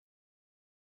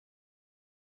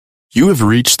You have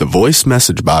reached the voice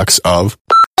message box of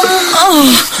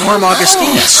Norm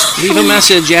Augustinus. Leave a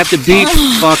message at the beep,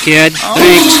 fuckhead.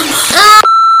 Thanks.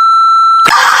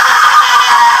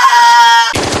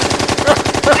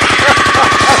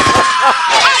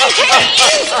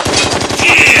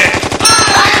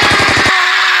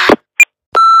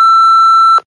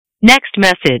 Next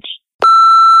message.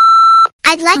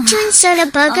 I'd like to insert a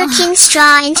Burger King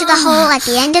straw into the hole at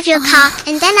the end of your cock,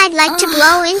 and then I'd like to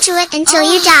blow into it until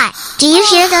you die. Do you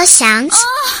hear those sounds?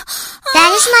 That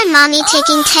is my mommy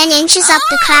taking 10 inches up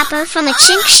the crapper from a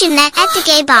chink chinette at the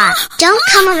gay bar. Don't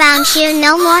come around here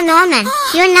no more, Norman.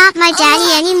 You're not my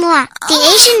daddy anymore. The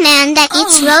Asian man that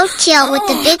eats roadkill with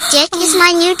the big dick is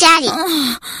my new daddy.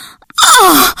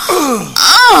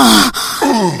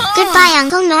 Goodbye,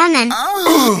 Uncle Norman.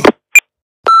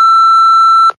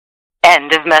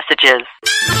 End of messages.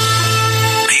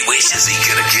 He wishes he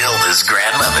could have killed his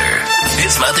grandmother.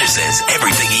 His mother says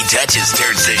everything he touches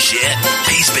turns to shit.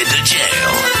 He's been to jail,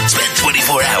 spent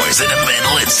 24 hours in a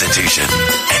mental institution,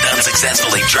 and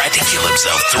unsuccessfully tried to kill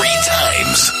himself 3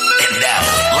 times. And now,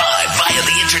 live via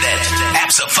the internet,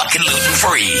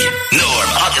 abso-fucking-lutin-free, Norm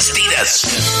Augustinus.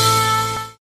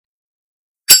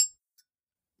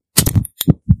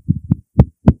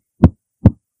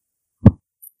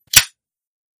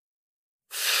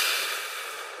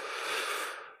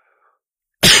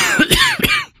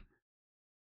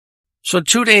 So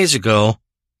 2 days ago,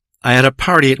 I had a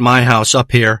party at my house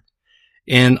up here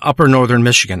in upper northern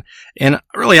Michigan. And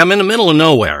really, I'm in the middle of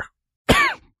nowhere.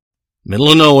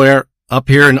 Middle of nowhere, up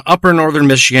here in upper northern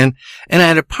Michigan, and I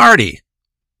had a party.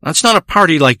 That's not a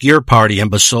party like your party,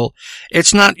 imbecile.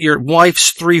 It's not your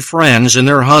wife's 3 friends and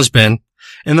their husband,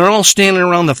 and they're all standing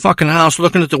around the fucking house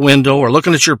looking at the window or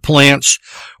looking at your plants,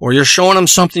 or you're showing them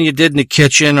something you did in the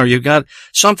kitchen, or you got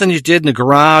something you did in the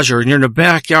garage, or you're in the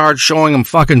backyard showing them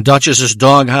fucking Duchess's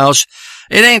doghouse.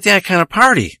 It ain't that kind of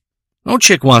party. No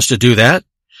chick wants to do that.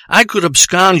 I could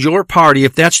abscond your party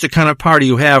if that's the kind of party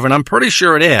you have, and I'm pretty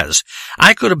sure it is.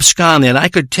 I could abscond that. I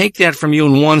could take that from you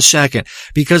in 1 second,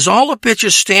 because all the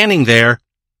bitches standing there,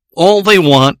 all they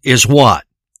want is what?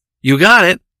 You got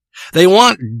it. They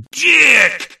want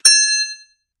dick.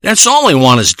 That's all they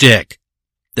want is dick.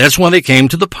 That's why they came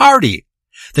to the party.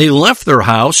 They left their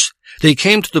house. They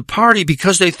came to the party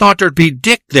because they thought there'd be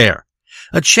dick there.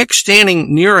 A chick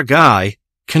standing near a guy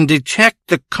can detect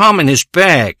the cum in his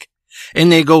bag,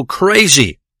 and they go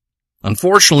crazy.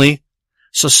 Unfortunately,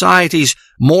 society's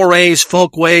mores,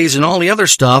 folkways, and all the other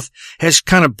stuff has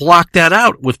kind of blocked that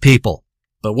out with people.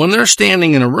 But when they're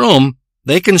standing in a room,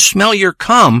 they can smell your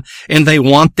cum, and they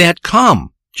want that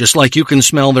cum. Just like you can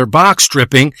smell their box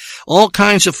dripping, all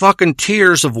kinds of fucking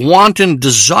tears of wanton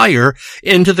desire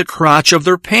into the crotch of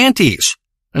their panties.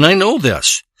 And I know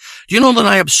this. Do you know that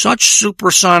I have such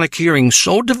supersonic hearing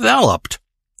so developed,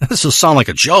 this will sound like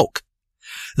a joke,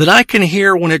 that I can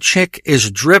hear when a chick is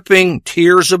dripping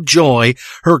tears of joy,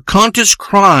 her cunt is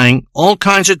crying, all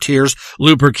kinds of tears,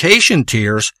 lubrication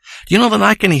tears. Do you know that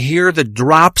I can hear the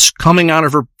drops coming out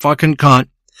of her fucking cunt?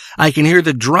 I can hear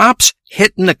the drops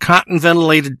hitting the cotton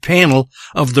ventilated panel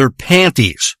of their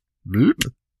panties. Boop,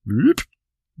 boop,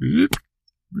 boop,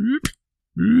 boop,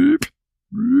 boop,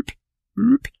 boop,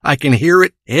 boop. I can hear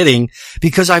it hitting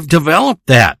because I've developed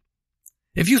that.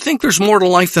 If you think there's more to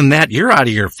life than that, you're out of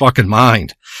your fucking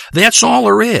mind. That's all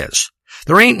there is.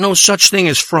 There ain't no such thing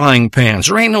as frying pans.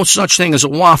 There ain't no such thing as a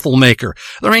waffle maker.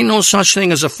 There ain't no such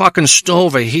thing as a fucking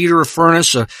stove, a heater, a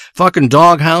furnace, a fucking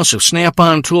doghouse, a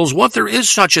snap-on tools. What there is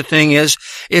such a thing is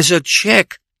a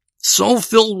chick so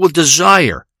filled with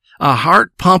desire, a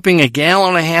heart pumping 1.5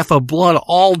 gallons of blood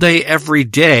all day, every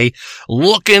day,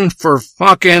 looking for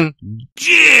fucking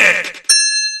dick.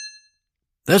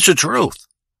 That's the truth.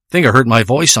 I think I heard my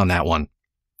voice on that one.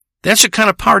 That's the kind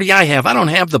of party I have. I don't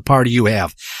have the party you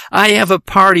have. I have a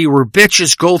party where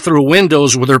bitches go through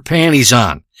windows with their panties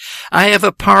on. I have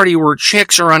a party where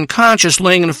chicks are unconscious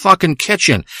laying in the fucking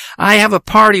kitchen. I have a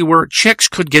party where chicks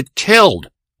could get killed. I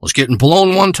was getting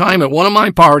blown one time at one of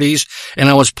my parties, and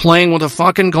I was playing with a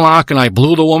fucking Glock, and I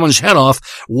blew the woman's head off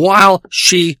while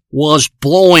she was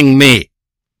blowing me.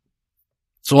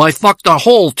 So I fucked a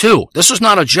hole, too. This is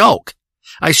not a joke.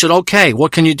 I said, okay,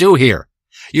 what can you do here?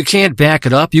 You can't back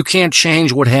it up. You can't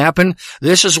change what happened.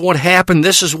 This is what happened.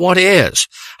 This is what is.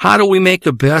 How do we make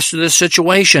the best of this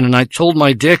situation? And I pulled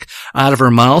my dick out of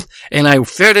her mouth, and I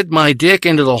fitted my dick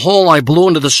into the hole I blew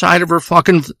into the side of her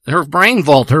brain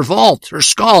vault, her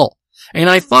skull. And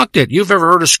I fucked it. You've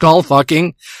ever heard of skull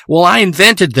fucking? Well, I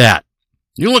invented that.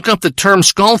 You look up the term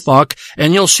skull fuck,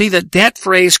 and you'll see that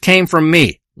phrase came from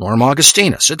me, Norm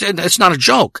Augustinus. It's not a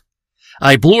joke.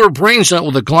 I blew her brains out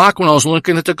with a Glock when I was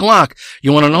looking at the Glock.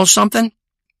 You want to know something?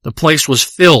 The place was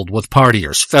filled with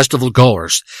partiers, festival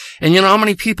goers. And you know how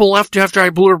many people left after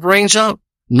I blew her brains out?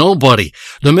 Nobody.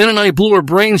 The minute I blew her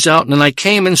brains out and then I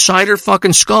came inside her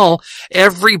fucking skull,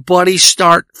 everybody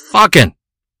start fucking.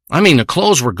 I mean, the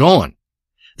clothes were going.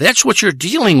 That's what you're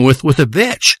dealing with a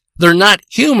bitch. They're not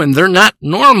human. They're not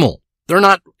normal. They're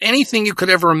not anything you could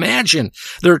ever imagine.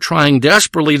 They're trying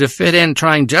desperately to fit in,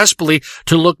 trying desperately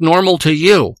to look normal to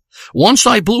you. Once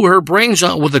I blew her brains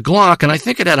out with a Glock, and I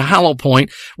think it had a hollow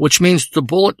point, which means the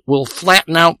bullet will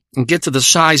flatten out and get to the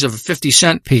size of a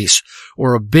 50-cent piece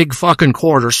or a big fucking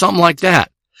quarter, something like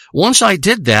that. Once I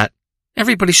did that,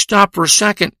 everybody stopped for a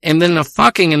second, and then the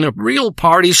fucking and the real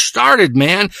party started,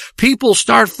 man. People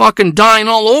start fucking dying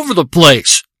all over the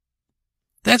place.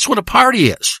 That's what a party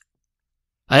is.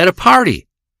 I had a party.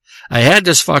 I had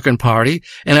this fucking party,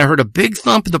 and I heard a big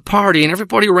thump at the party, and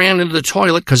everybody ran into the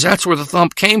toilet, because that's where the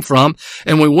thump came from,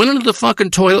 and we went into the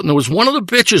fucking toilet, and there was one of the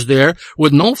bitches there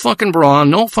with no fucking bra on,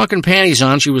 no fucking panties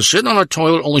on. She was sitting on the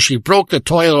toilet, only she broke the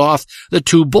toilet off the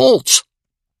 2 bolts.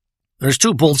 There's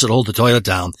 2 bolts that hold the toilet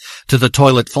down to the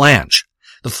toilet flange.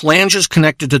 The flange is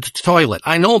connected to the toilet.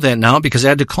 I know that now because I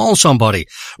had to call somebody.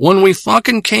 When we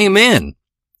fucking came in,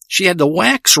 she had the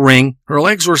wax ring, her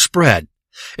legs were spread,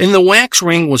 and the wax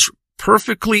ring was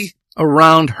perfectly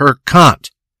around her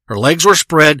cunt. Her legs were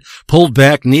spread, pulled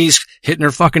back, knees hitting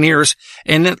her fucking ears,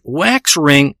 and that wax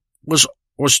ring was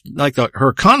like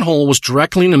her cunt hole was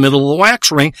directly in the middle of the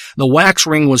wax ring. The wax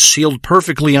ring was sealed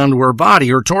perfectly onto her body,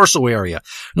 her torso area.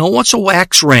 Now, what's a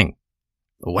wax ring?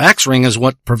 The wax ring is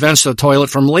what prevents the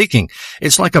toilet from leaking.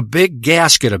 It's like a big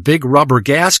gasket, a big rubber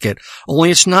gasket,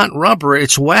 only it's not rubber,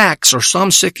 it's wax or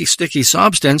some sticky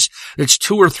substance that's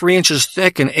 2 or 3 inches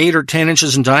thick and 8 or 10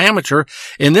 inches in diameter,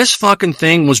 and this fucking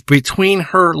thing was between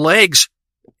her legs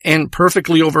and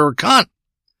perfectly over her cunt.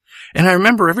 And I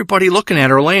remember everybody looking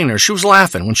at her laying there. She was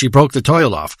laughing when she broke the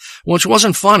toilet off, which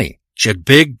wasn't funny. She had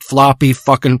big, floppy,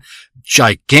 fucking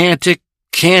gigantic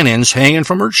cannons hanging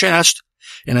from her chest.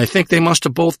 And I think they must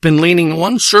have both been leaning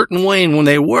one certain way, and when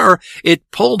they were,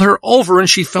 it pulled her over and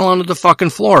she fell onto the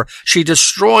fucking floor. She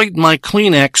destroyed my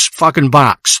Kleenex fucking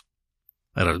box.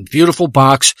 I had a beautiful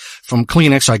box from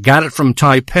Kleenex. I got it from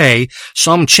Taipei.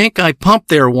 Some chink I pumped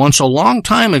there once a long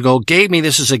time ago gave me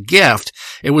this as a gift.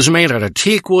 It was made out of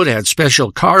teakwood, had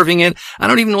special carving in it. I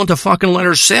don't even know what the fucking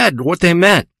letters said, what they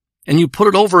meant. And you put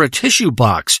it over a tissue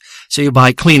box. Say you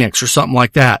buy Kleenex or something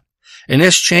like that. And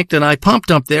this chick that I pumped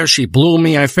up there, she blew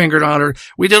me, I fingered on her.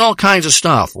 We did all kinds of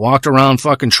stuff. Walked around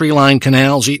fucking tree-lined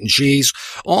canals, eating cheese.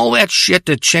 All that shit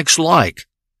that chicks like.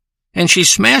 And she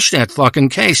smashed that fucking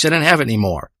case. I didn't have it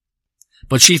anymore.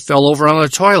 But she fell over on the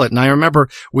toilet. And I remember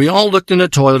we all looked in the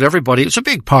toilet, everybody. It was a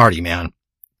big party, man.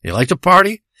 You like to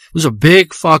party? It was a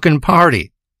big fucking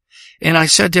party. And I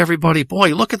said to everybody, boy,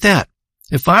 look at that.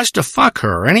 If I was to fuck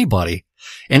her or anybody,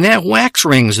 and that wax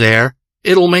ring's there,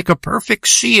 it'll make a perfect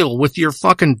seal with your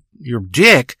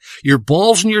dick, your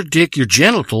balls and your dick, your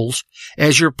genitals.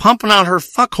 As you're pumping out her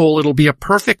fuckhole, it'll be a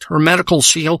perfect hermetical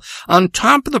seal on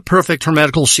top of the perfect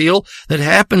hermetical seal that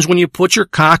happens when you put your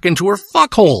cock into her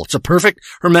fuckhole. It's a perfect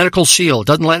hermetical seal. It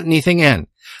doesn't let anything in.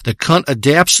 The cunt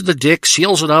adapts to the dick,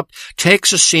 seals it up,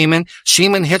 takes a semen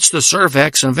hits the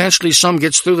cervix, and eventually some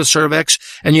gets through the cervix,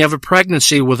 and you have a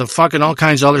pregnancy with a fucking all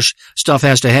kinds of other stuff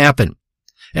has to happen.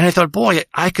 And I thought, boy,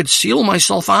 I could seal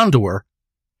myself onto her.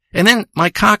 And then my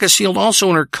cock is sealed also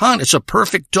in her cunt. It's a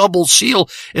perfect double seal.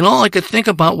 And all I could think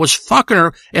about was fucking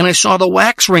her, and I saw the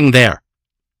wax ring there.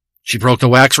 She broke the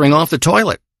wax ring off the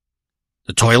toilet.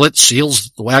 The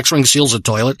wax ring seals the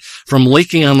toilet from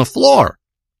leaking on the floor.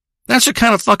 That's the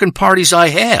kind of fucking parties I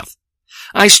have.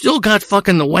 I still got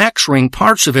fucking the wax ring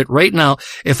parts of it right now.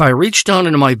 If I reach down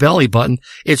into my belly button,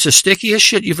 it's the stickiest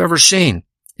shit you've ever seen.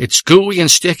 It's gooey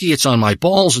and sticky. It's on my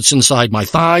balls. It's inside my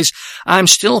thighs. I'm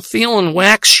still feeling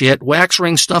wax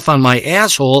ring stuff on my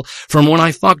asshole from when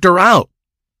I fucked her out.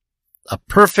 A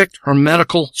perfect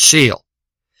hermetical seal.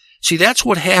 See, that's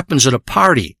what happens at a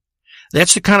party.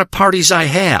 That's the kind of parties I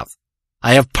have.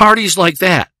 I have parties like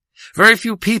that. Very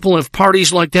few people have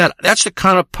parties like that. That's the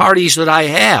kind of parties that I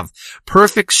have.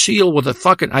 Perfect seal with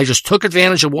I just took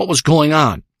advantage of what was going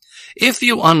on. If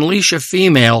you unleash a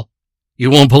female,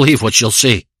 you won't believe what you'll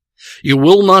see. You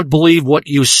will not believe what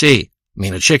you see. I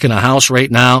mean, a chick in a house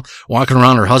right now, walking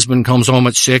around, her husband comes home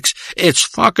at 6. It's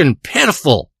fucking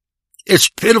pitiful. It's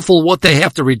pitiful what they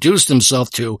have to reduce themselves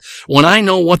to when I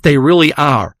know what they really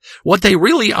are. What they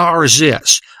really are is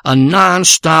this, a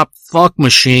non-stop fuck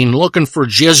machine looking for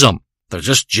jism. They're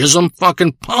just jism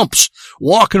fucking pumps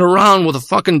walking around with a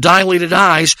fucking dilated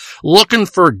eyes looking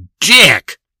for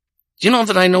dick. Do you know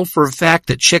that I know for a fact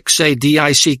that chicks say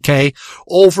D-I-C-K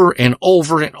over and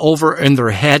over and over in their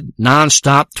head,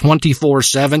 nonstop,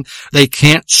 24/7? They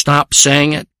can't stop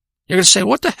saying it. You're going to say,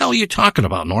 what the hell are you talking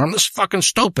about, Norm? This is fucking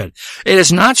stupid. It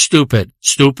is not stupid.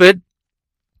 Stupid.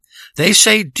 They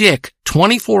say dick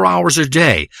 24 hours a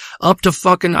day, up to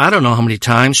fucking, I don't know how many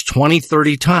times, 20,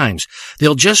 30 times.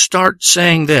 They'll just start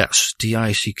saying this,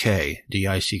 D-I-C-K,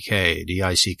 D-I-C-K,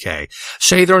 D-I-C-K.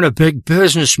 Say they're in a big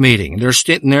business meeting. They're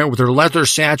sitting there with their leather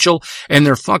satchel and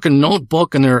their fucking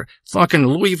notebook and their fucking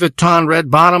Louis Vuitton red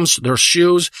bottoms, their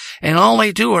shoes, and all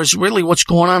they do is really what's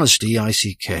going on is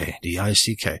D-I-C-K,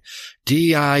 D-I-C-K,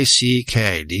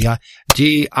 D-I-C-K,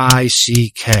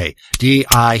 D-I-C-K,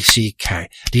 D-I-C-K,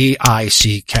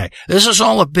 D-I-C-K. This is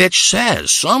all a bitch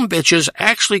says. Some bitches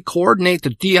actually coordinate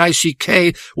the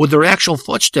D-I-C-K with their actual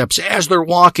footsteps as they're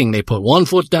walking. They put one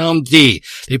foot down D.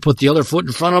 They put the other foot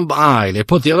in front of them I. They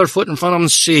put the other foot in front of them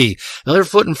C. The other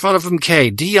foot in front of them K.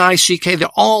 D-I-C-K.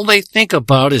 All they think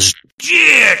about is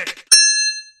dick.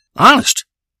 Honest.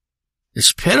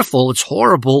 It's pitiful. It's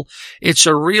horrible. It's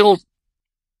a real...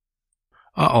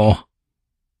 Uh-oh.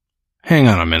 Hang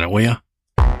on a minute, will ya?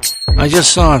 I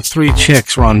just saw 3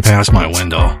 chicks run past my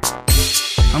window.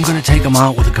 I'm gonna take them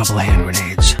out with a couple of hand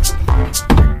grenades.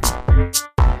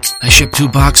 I shipped 2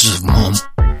 boxes of them home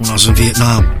when I was in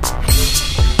Vietnam.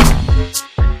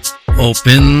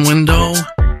 Open window.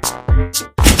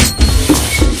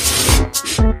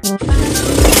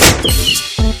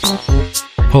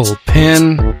 Pull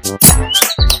pin.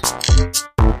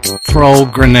 Throw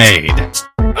grenade.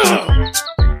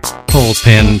 Pull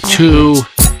pin 2.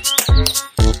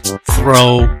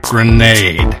 Throw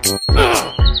grenade.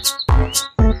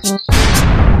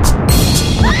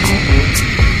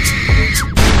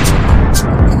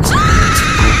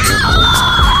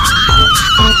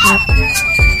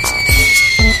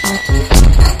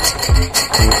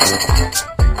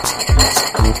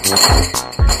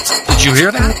 Did you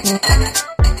hear that?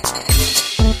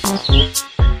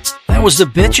 That was the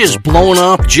bitches blowing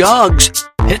off jugs,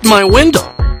 hitting my window.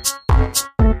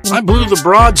 I blew the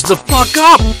broads the fuck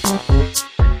up.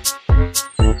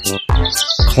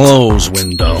 Close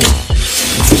window.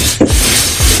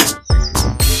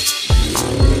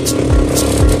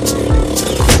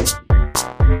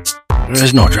 There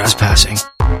is no trespassing,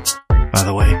 by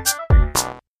the way.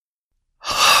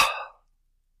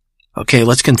 Okay,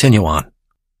 let's continue on.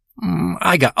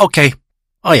 Okay.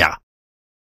 Oh yeah.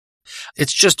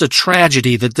 It's just a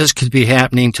tragedy that this could be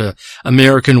happening to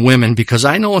American women because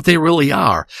I know what they really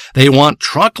are. They want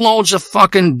truckloads of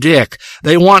fucking dick.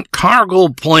 They want cargo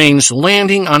planes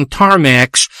landing on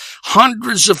tarmacs,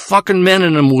 hundreds of fucking men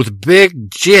in them with big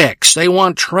dicks. They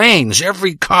want trains,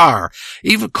 every car,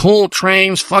 even coal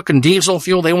trains, fucking diesel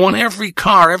fuel. They want every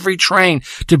car, every train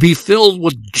to be filled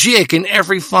with dick in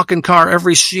every fucking car,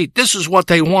 every seat. This is what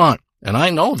they want. And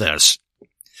I know this.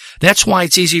 That's why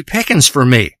it's easy pickings for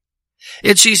me.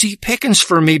 It's easy pickings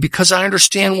for me because I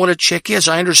understand what a chick is.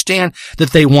 I understand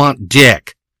that they want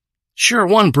dick. Sure,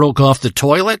 one broke off the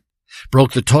toilet,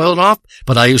 broke the toilet off,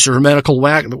 but I used her medical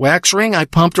wax ring. I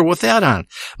pumped her with that on.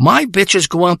 My bitches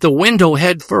go out the window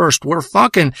head first. We're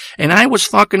fucking, and I was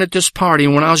fucking at this party,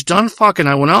 and when I was done fucking,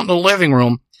 I went out in the living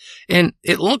room, and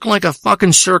it looked like a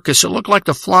fucking circus. It looked like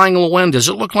the Flying Loendas.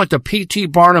 It looked like the P.T.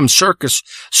 Barnum circus,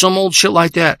 some old shit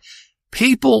like that.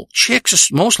 People,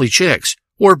 chicks, mostly chicks,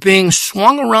 were being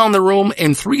swung around the room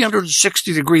in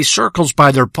 360-degree circles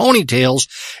by their ponytails,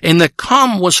 and the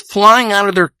cum was flying out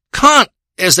of their cunt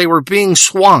as they were being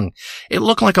swung. It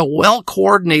looked like a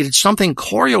well-coordinated something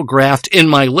choreographed in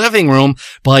my living room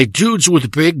by dudes with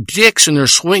big dicks, and they're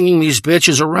swinging these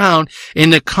bitches around,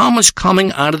 and the cum is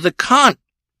coming out of the cunt.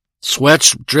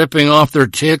 Sweats dripping off their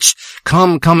tits,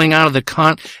 cum coming out of the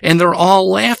cunt, and they're all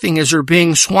laughing as they're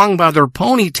being swung by their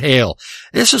ponytail.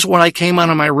 This is what I came out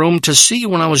of my room to see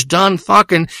when I was done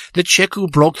fucking the chick who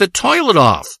broke the toilet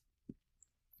off.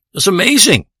 It's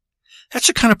amazing. That's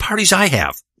the kind of parties I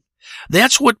have.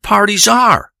 That's what parties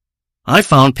are. I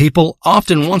found people,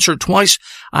 often once or twice,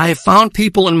 I have found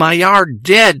people in my yard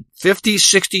dead 50,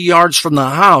 60 yards from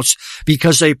the house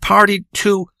because they partied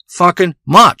too fucking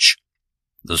much.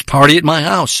 There's a party at my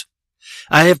house.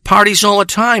 I have parties all the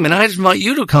time, and I'd invite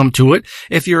you to come to it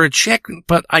if you're a chick,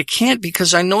 but I can't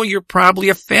because I know you're probably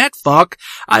a fat fuck.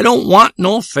 I don't want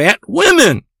no fat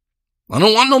women. I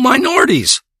don't want no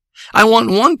minorities. I want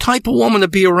one type of woman to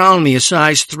be around me, a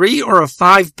size 3 or a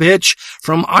 5 bitch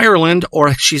from Ireland,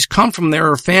 or she's come from there,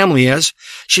 her family is.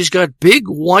 She's got big,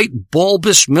 white,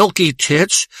 bulbous, milky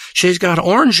tits. She's got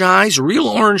orange eyes, real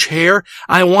orange hair.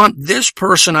 I want this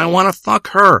person. I want to fuck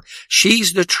her.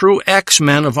 She's the true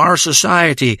X-Men of our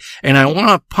society, and I want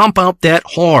to pump out that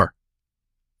whore.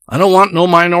 I don't want no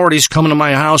minorities coming to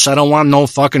my house. I don't want no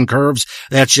fucking curves.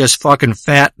 That's just fucking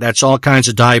fat. That's all kinds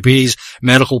of diabetes,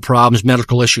 medical problems,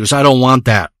 medical issues. I don't want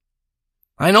that.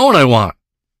 I know what I want.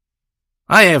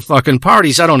 I have fucking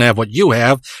parties. I don't have what you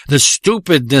have. The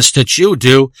stupidness that you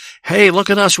do. Hey, look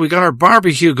at us. We got our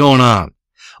barbecue going on.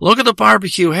 Look at the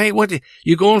barbecue. Hey, what,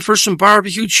 you going for some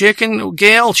barbecue chicken?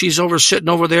 Gail, she's sitting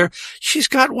over there. She's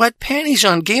got wet panties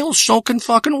on. Gail's soaking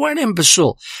fucking wet,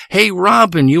 imbecile. Hey,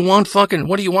 Robin, you want fucking,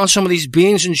 what do you want? Some of these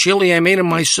beans and chili? I made them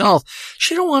myself.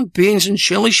 She don't want beans and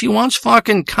chili. She wants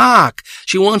fucking cock.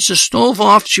 She wants the stove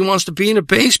off. She wants to be in the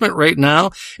basement right now.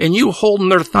 And you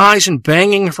holding her thighs and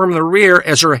banging from the rear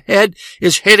as her head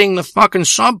is hitting the fucking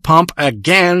sub pump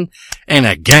again and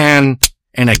again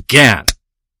and again.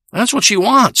 That's what she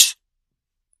wants.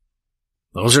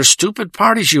 Those are stupid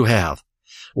parties you have.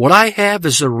 What I have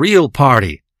is a real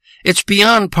party. It's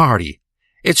beyond party.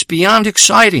 It's beyond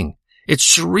exciting.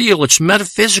 It's surreal. It's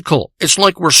metaphysical. It's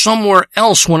like we're somewhere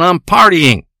else when I'm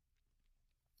partying.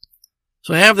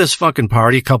 So I have this fucking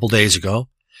party a couple days ago.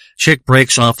 Chick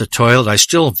breaks off the toilet. I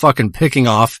still am fucking picking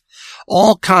off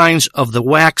all kinds of the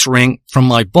wax ring from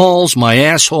my balls, my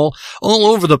asshole, all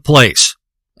over the place.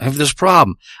 I have this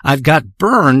problem. I've got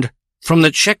burned from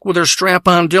the chick with her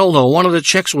strap-on dildo. One of the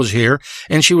chicks was here,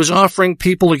 and she was offering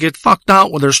people to get fucked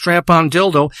out with her strap-on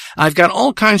dildo. I've got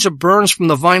all kinds of burns from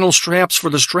the vinyl straps for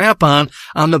the strap-on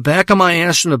the back of my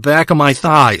ass and the back of my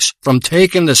thighs from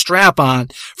taking the strap-on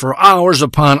for hours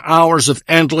upon hours of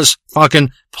endless fucking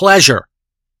pleasure.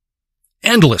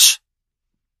 Endless.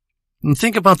 And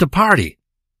think about the party.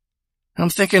 I'm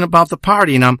thinking about the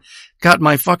party, and I'm got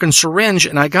my fucking syringe,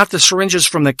 and I got the syringes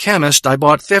from the chemist. I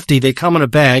bought 50. They come in a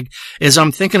bag. As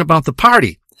I'm thinking about the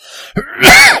party.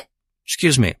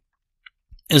 Excuse me.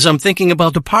 As I'm thinking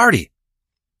about the party.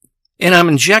 And I'm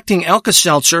injecting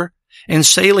Alka-Seltzer and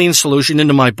saline solution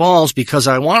into my balls because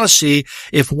I want to see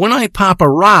if when I pop a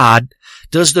rod,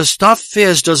 does the stuff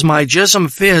fizz? Does my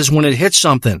jism fizz when it hits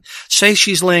something? Say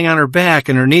she's laying on her back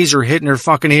and her knees are hitting her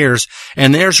fucking ears,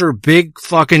 and there's her big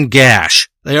fucking gash.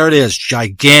 There it is.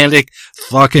 Gigantic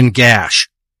fucking gash.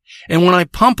 And when I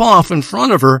pump off in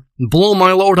front of her and blow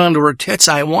my load onto her tits,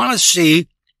 I want to see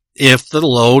if the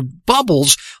load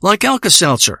bubbles like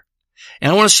Alka-Seltzer.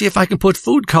 And I want to see if I can put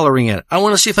food coloring in it. I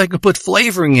want to see if I can put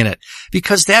flavoring in it.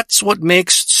 Because that's what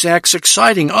makes sex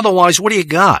exciting. Otherwise, what do you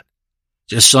got?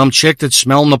 Just some chick that's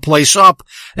smelling the place up,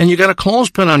 and you got a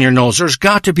clothespin on your nose. There's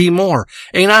got to be more.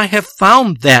 And I have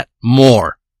found that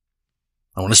more.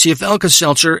 I want to see if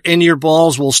Alka-Seltzer in your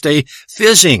balls will stay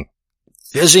fizzing.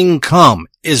 Fizzing cum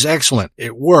is excellent.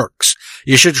 It works.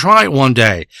 You should try it one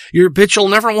day. Your bitch will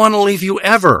never want to leave you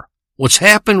ever. What's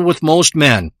happened with most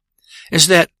men is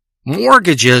that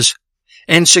mortgages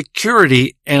and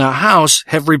security in a house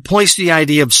have replaced the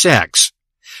idea of sex.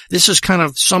 This is kind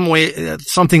of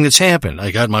something that's happened.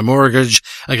 I got my mortgage.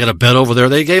 I got a bed over there.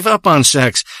 They gave up on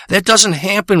sex. That doesn't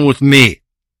happen with me.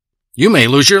 You may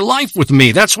lose your life with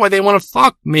me. That's why they want to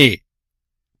fuck me.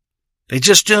 They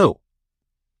just do.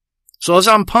 So as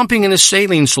I'm pumping in a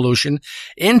saline solution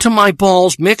into my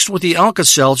balls mixed with the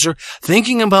Alka-Seltzer,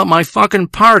 thinking about my fucking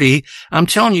party, I'm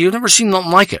telling you, you've never seen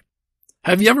nothing like it.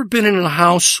 Have you ever been in a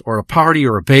house or a party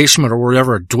or a basement or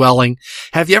wherever, a dwelling?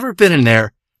 Have you ever been in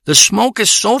there? The smoke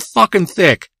is so fucking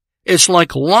thick. It's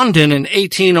like London in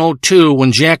 1802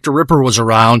 when Jack the Ripper was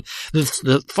around.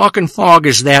 The fucking fog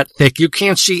is that thick. You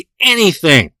can't see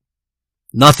anything.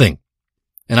 Nothing.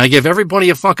 And I give everybody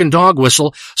a fucking dog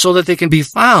whistle so that they can be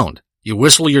found. You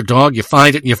whistle your dog, you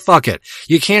find it, and you fuck it.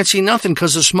 You can't see nothing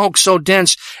because the smoke's so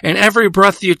dense, and every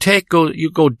breath you take,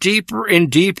 you go deeper and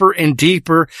deeper and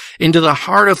deeper into the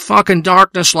heart of fucking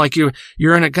darkness like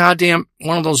you're in a goddamn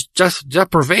one of those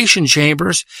deprivation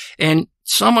chambers, and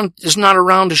someone is not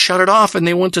around to shut it off, and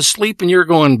they went to sleep, and you're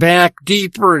going back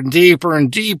deeper and deeper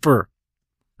and deeper.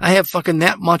 I have fucking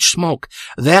that much smoke,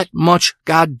 that much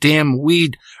goddamn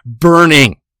weed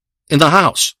burning in the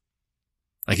house.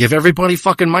 I give everybody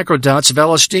fucking microdots of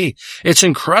LSD. It's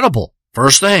incredible.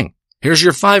 First thing, here's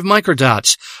your 5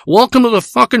 microdots. Welcome to the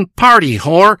fucking party,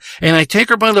 whore. And I take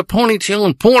her by the ponytail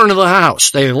and pull her into the house.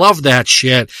 They love that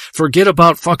shit. Forget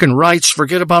about fucking rights.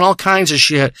 Forget about all kinds of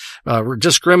shit.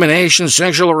 Discrimination,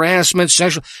 sexual harassment,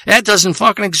 that doesn't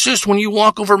fucking exist when you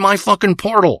walk over my fucking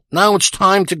portal. Now it's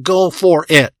time to go for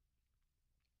it.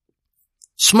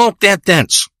 Smoke that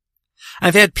dense.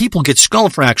 I've had people get skull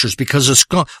fractures because the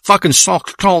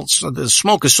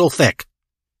smoke is so thick.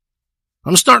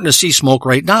 I'm starting to see smoke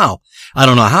right now. I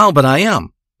don't know how, but I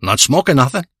am. I'm not smoking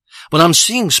nothing, but I'm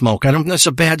seeing smoke. That's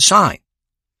a bad sign.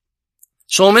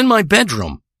 So I'm in my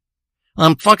bedroom.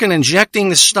 I'm fucking injecting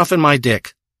this stuff in my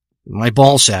dick. my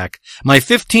ball sack, my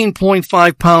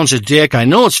 15.5 pounds of dick. I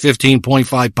know it's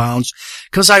 15.5 pounds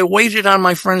because I weighed it on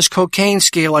my friend's cocaine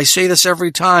scale. I say this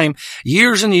every time.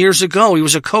 Years and years ago, he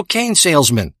was a cocaine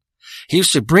salesman. He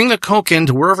used to bring the coke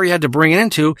into wherever he had to bring it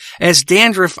into as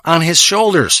dandruff on his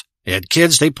shoulders. He had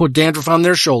kids, they put dandruff on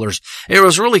their shoulders. It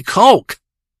was really coke.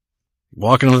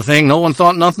 Walking to the thing, no one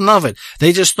thought nothing of it.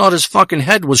 They just thought his fucking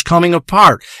head was coming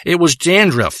apart. It was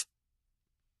dandruff.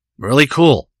 Really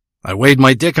cool. I weighed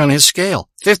my dick on his scale.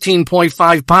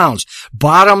 15.5 pounds.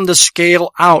 Bottomed the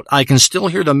scale out. I can still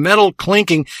hear the metal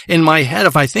clinking in my head.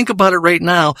 If I think about it right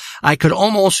now, I could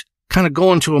almost kind of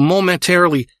go into a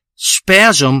momentarily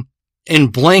spasm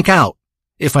and blank out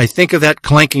if I think of that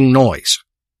clanking noise.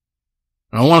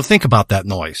 I don't want to think about that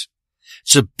noise.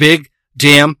 It's a big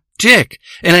damn dick.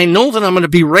 And I know that I'm going to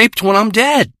be raped when I'm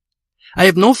dead. I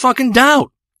have no fucking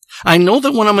doubt. I know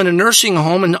that when I'm in a nursing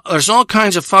home and there's all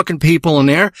kinds of fucking people in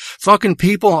there, fucking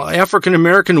people,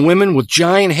 African-American women with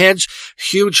giant heads,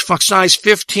 huge size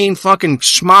 15 fucking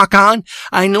smock on,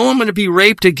 I know I'm going to be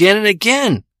raped again and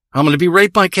again. I'm going to be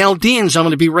raped by Chaldeans. I'm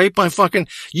going to be raped by fucking,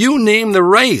 you name the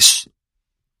race.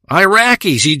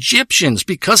 Iraqis, Egyptians,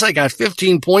 because I got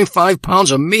 15.5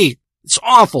 pounds of meat. It's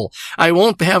awful. I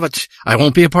won't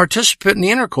be a participant in the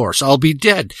intercourse. I'll be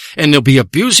dead. And they'll be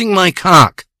abusing my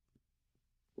cock.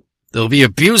 They'll be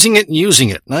abusing it and using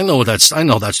it. And I know that's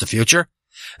the future.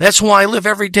 That's why I live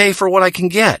every day for what I can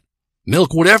get.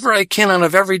 Milk whatever I can out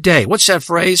of every day. What's that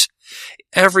phrase?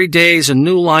 Every day is a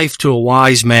new life to a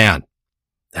wise man.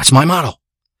 That's my motto.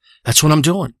 That's what I'm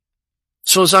doing.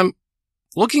 So as I'm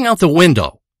looking out the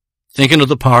window, thinking of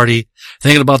the party,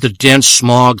 thinking about the dense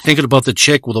smog, thinking about the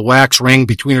chick with a wax ring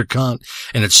between her cunt,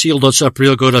 and it sealed us up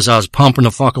real good as I was pumping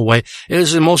the fuck away. It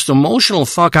is the most emotional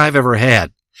fuck I've ever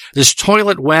had. This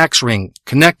toilet wax ring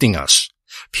connecting us.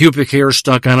 Pubic hair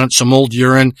stuck on it, some old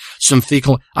urine, some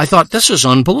fecal. I thought, this is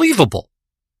unbelievable.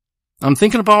 I'm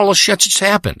thinking about all the shit that's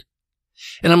happened.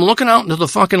 And I'm looking out into the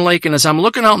fucking lake, and as I'm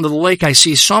looking out into the lake, I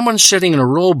see someone sitting in a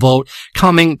rowboat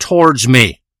coming towards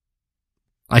me.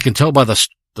 I can tell by the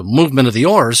movement of the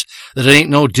oars that it ain't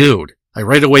no dude. I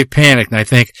right away panic, and I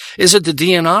think, is it the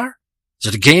DNR? Is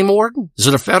it a game warden? Is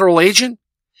it a federal agent?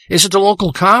 Is it the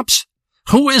local cops?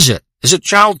 Who is it? Is it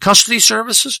child custody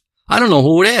services? I don't know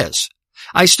who it is.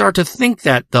 I start to think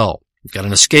that, though. I've got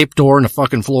an escape door in the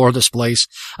fucking floor of this place.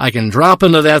 I can drop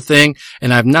into that thing,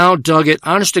 and I've now dug it.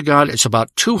 Honest to God, it's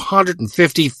about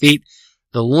 250 feet,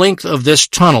 the length of this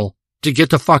tunnel, to get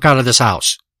the fuck out of this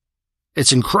house.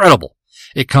 It's incredible.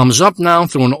 It comes up now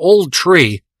through an old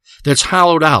tree that's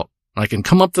hollowed out. I can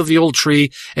come up to the old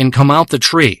tree and come out the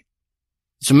tree.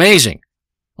 It's amazing.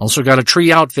 Also got a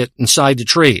tree outfit inside the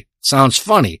tree. Sounds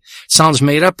funny. Sounds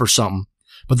made up or something.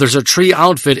 But there's a tree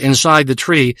outfit inside the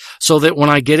tree so that when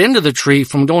I get into the tree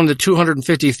from going to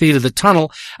 250 feet of the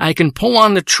tunnel, I can pull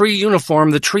on the tree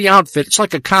uniform, the tree outfit. It's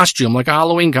like a costume, like a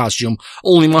Halloween costume,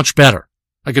 only much better.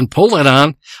 I can pull it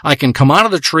on. I can come out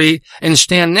of the tree and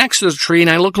stand next to the tree, and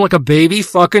I look like a baby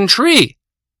fucking tree.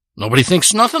 Nobody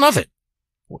thinks nothing of it.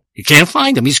 You can't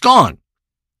find him. He's gone.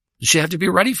 You have to be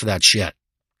ready for that shit.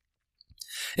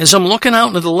 As I'm looking out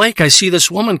into the lake, I see this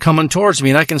woman coming towards me,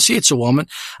 and I can see it's a woman.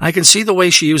 I can see the way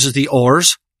she uses the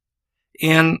oars,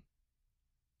 and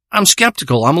I'm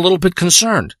skeptical. I'm a little bit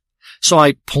concerned. So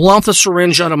I pull out the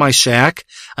syringe out of my sack.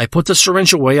 I put the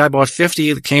syringe away. I bought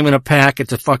 50 that came in a pack at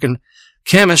the fucking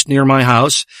chemist near my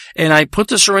house, and I put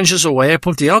the syringes away. I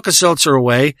put the Alka-Seltzer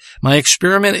away. My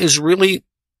experiment is really,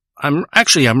 I'm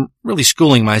really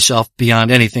schooling myself beyond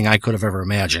anything I could have ever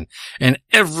imagined in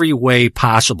every way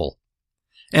possible.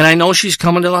 And I know she's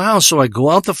coming to the house, so I go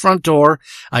out the front door,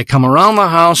 I come around the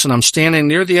house, and I'm standing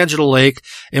near the edge of the lake,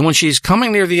 and when she's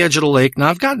coming near the edge of the lake, now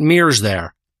I've got mirrors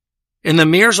there, and the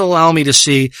mirrors allow me to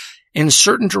see in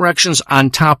certain directions on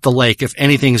top of the lake if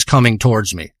anything is coming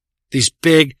towards me. These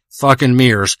big fucking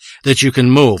mirrors that you can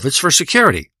move. It's for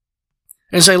security.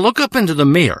 As I look up into the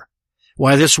mirror,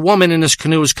 why this woman in this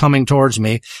canoe is coming towards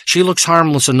me, she looks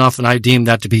harmless enough, and I deem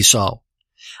that to be so.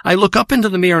 I look up into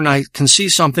the mirror and I can see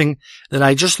something that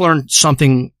I just learned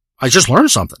something.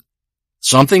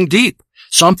 Something deep,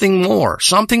 something more,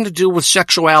 something to do with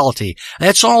sexuality.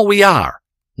 That's all we are.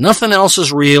 Nothing else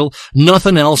is real.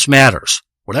 Nothing else matters.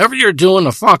 Whatever you're doing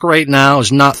to fuck right now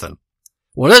is nothing.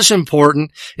 What is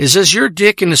important is your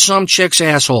dick into some chick's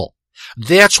asshole.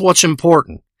 That's what's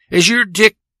important. Is your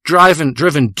dick driven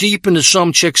deep into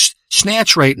some chick's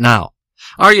snatch right now?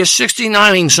 Are you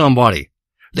 69ing somebody?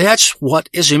 That's what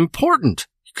is important.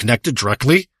 You're connected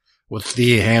directly with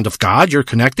the hand of God. You're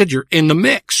connected. You're in the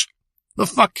mix. The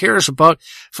fuck cares about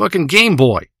fucking Game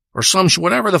Boy or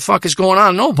whatever the fuck is going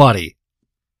on? Nobody.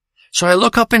 So I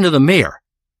look up into the mirror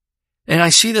And I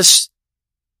see this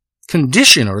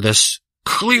condition or this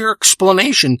clear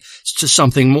explanation to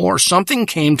something more. Something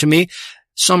came to me,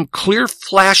 some clear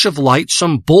flash of light,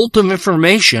 some bolt of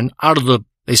information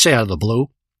they say out of the blue.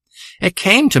 It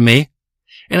came to me,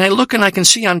 and I look and I can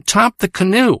see on top the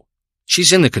canoe.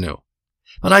 She's in the canoe.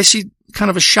 But I see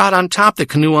kind of a shot on top the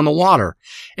canoe on the water.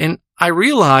 And I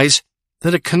realize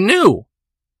that a canoe,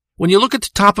 when you look at the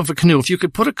top of a canoe, if you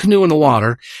could put a canoe in the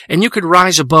water and you could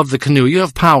rise above the canoe, you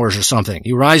have powers or something.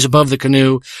 You rise above the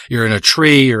canoe, you're in a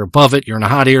tree, you're above it, you're in a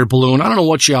hot air balloon. I don't know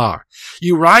what you are.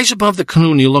 You rise above the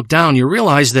canoe and you look down, you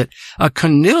realize that a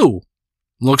canoe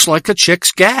looks like a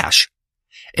chick's gash.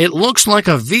 It looks like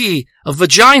a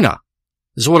vagina.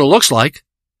 This is what it looks like.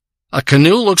 A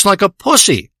canoe looks like a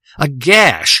pussy, a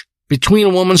gash between a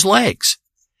woman's legs.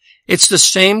 It's the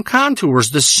same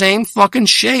contours, the same fucking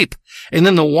shape. And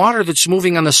then the water that's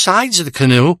moving on the sides of the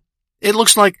canoe, it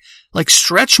looks like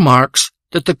stretch marks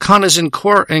that the cunt has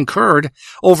incurred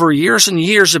over years and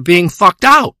years of being fucked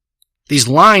out. These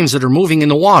lines that are moving in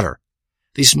the water.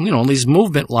 These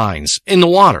movement lines in the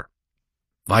water.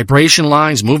 Vibration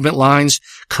lines, movement lines,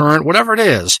 current, whatever it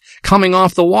is, coming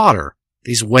off the water.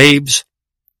 These waves.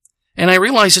 And I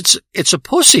realize it's a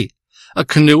pussy. A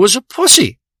canoe is a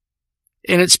pussy.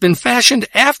 And it's been fashioned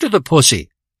after the pussy.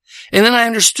 And then I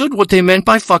understood what they meant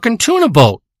by fucking tuna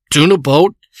boat. Tuna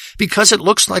boat, because it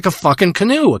looks like a fucking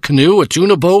canoe. A canoe, a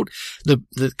tuna boat. The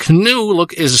canoe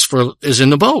is in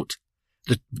the boat.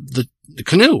 The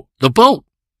canoe, the boat.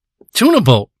 Tuna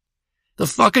boat. The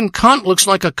fucking cunt looks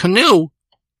like a canoe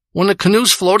when the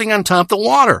canoe's floating on top of the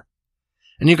water.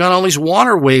 And you got all these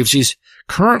water waves, these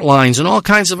current lines and all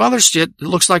kinds of other shit that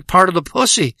looks like part of the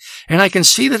pussy. And I can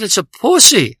see that it's a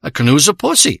pussy. A canoe's a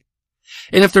pussy.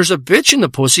 And if there's a bitch in the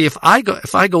pussy, if I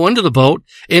go into the boat,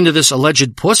 into this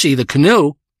alleged pussy, the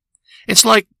canoe, it's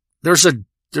like there's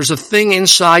a thing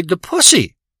inside the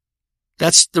pussy.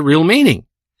 That's the real meaning.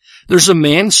 There's a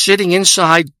man sitting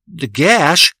inside the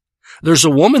gash. There's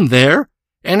a woman there,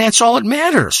 and that's all that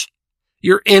matters.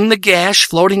 You're in the gash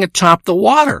floating atop the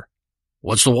water.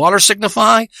 What's the water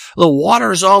signify? The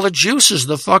water is all the juices,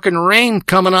 the fucking rain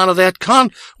coming out of that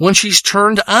cunt when she's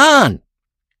turned on.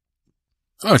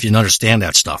 I don't know if you can understand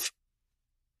that stuff,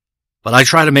 but I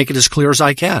try to make it as clear as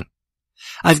I can.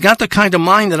 I've got the kind of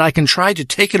mind that I can try to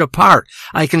take it apart.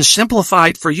 I can simplify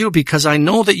it for you because I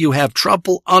know that you have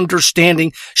trouble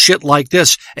understanding shit like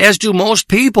this, as do most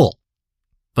people.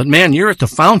 But man, you're at the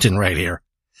fountain right here.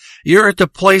 You're at the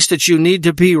place that you need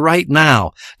to be right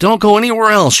now. Don't go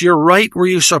anywhere else. You're right where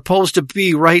you're supposed to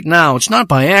be right now. It's not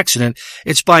by accident.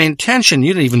 It's by intention.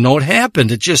 You didn't even know it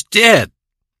happened. It just did.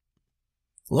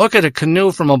 Look at a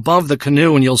canoe from above the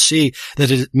canoe and you'll see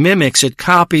that it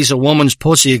copies a woman's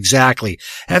pussy exactly.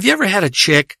 Have you ever had a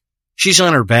chick? She's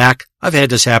on her back. I've had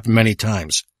this happen many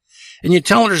times. And you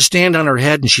tell her to stand on her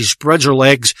head and she spreads her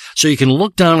legs so you can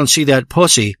look down and see that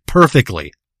pussy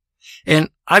perfectly. And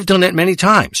I've done that many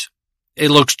times.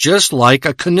 It looks just like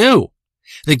a canoe.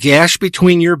 The gash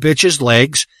between your bitch's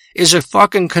legs is a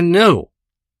fucking canoe.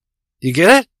 You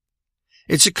get it?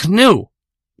 It's a canoe.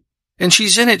 And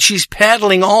she's in it. She's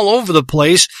paddling all over the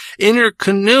place in her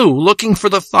canoe looking for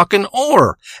the fucking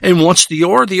oar. And what's the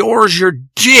oar? The oar is your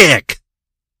dick.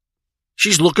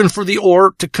 She's looking for the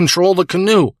oar to control the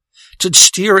canoe, to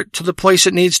steer it to the place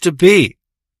it needs to be.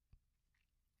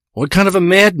 What kind of a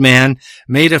madman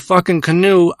made a fucking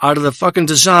canoe out of the fucking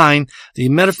design, the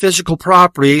metaphysical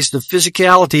properties, the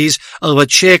physicalities of a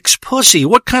chick's pussy?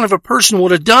 What kind of a person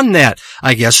would have done that?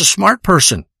 I guess a smart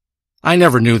person. I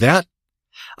never knew that.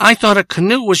 I thought a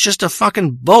canoe was just a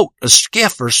fucking boat, a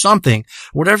skiff or something,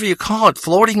 whatever you call it,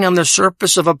 floating on the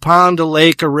surface of a pond, a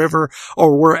lake, a river,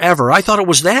 or wherever. I thought it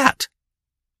was that.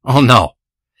 Oh no,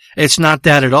 it's not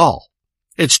that at all.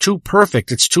 It's too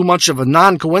perfect. It's too much of a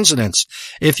non-coincidence.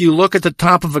 If you look at the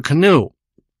top of a canoe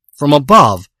from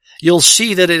above, you'll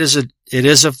see that it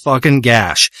is a fucking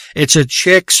gash. It's a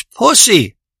chick's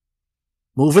pussy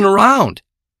moving around.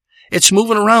 It's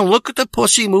moving around. Look at the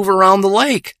pussy move around the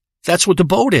lake. That's what the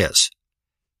boat is.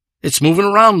 It's moving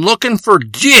around looking for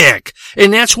dick.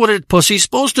 And that's what a pussy's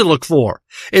supposed to look for.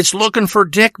 It's looking for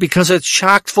dick because it's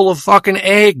chock full of fucking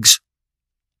eggs.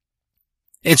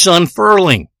 It's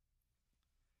unfurling.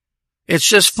 It's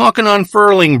just fucking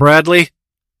unfurling, Bradley.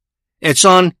 It's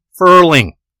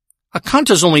unfurling. A cunt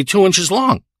is only 2 inches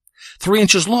long. 3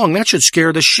 inches long. That should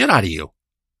scare the shit out of you.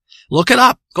 Look it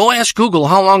up. Go ask Google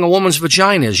how long a woman's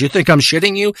vagina is. You think I'm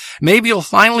shitting you? Maybe you'll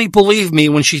finally believe me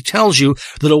when she tells you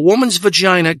that a woman's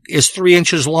vagina is 3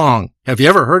 inches long. Have you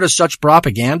ever heard of such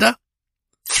propaganda?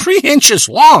 3 inches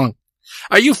long?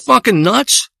 Are you fucking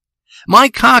nuts? My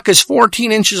cock is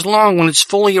 14 inches long when it's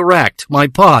fully erect. My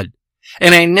pod.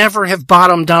 And I never have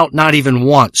bottomed out, not even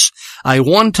once. I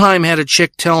one time had a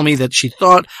chick tell me that she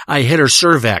thought I hit her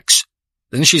cervix.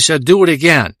 Then she said, do it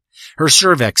again. Her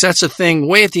cervix, that's the thing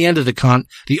way at the end of the cunt,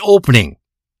 the opening.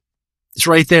 It's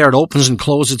right there. It opens and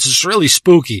closes. It's really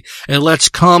spooky. It lets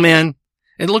cum in.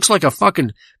 It looks like a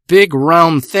fucking big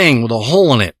round thing with a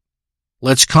hole in it.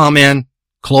 Lets cum in,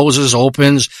 closes,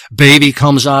 opens, baby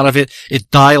comes out of it. It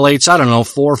dilates,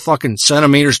 4 fucking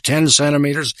centimeters, 10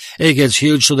 centimeters. It gets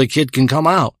huge so the kid can come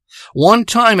out. One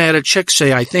time I had a chick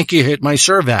say, I think you hit my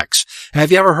cervix.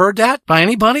 Have you ever heard that by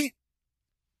anybody?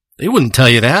 They wouldn't tell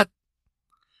you that.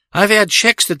 I've had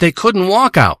chicks that they couldn't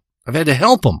walk out. I've had to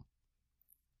help them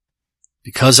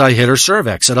because I hit her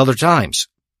cervix at other times.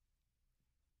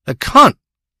 The cunt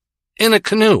in a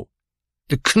canoe.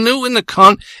 The canoe and the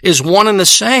cunt is one and the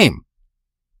same.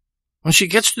 When she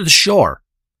gets to the shore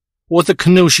with the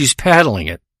canoe, she's paddling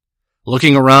it,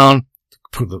 looking around.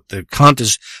 The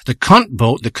cunt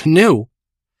boat, the canoe,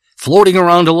 floating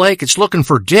around a lake. It's looking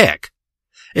for dick.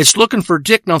 It's looking for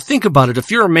dick. Now think about it.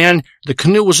 If you're a man, the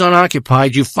canoe was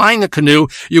unoccupied. You find the canoe,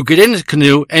 you get in the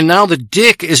canoe, and now the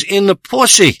dick is in the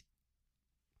pussy.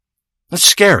 That's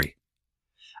scary.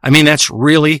 I mean, that's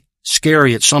really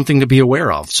scary. It's something to be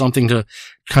aware of, something to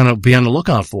kind of be on the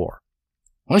lookout for.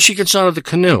 Once she gets out of the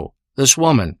canoe, this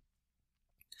woman,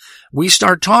 we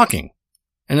start talking,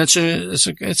 and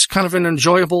it's kind of an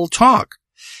enjoyable talk.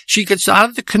 She gets out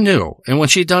of the canoe, and when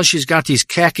she does, she's got these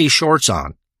khaki shorts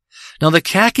on. Now, the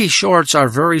khaki shorts are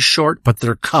very short, but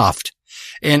they're cuffed.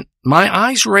 And my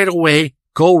eyes right away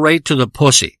go right to the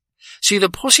pussy. See, the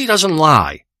pussy doesn't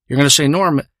lie. You're going to say,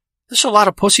 Norm, there's a lot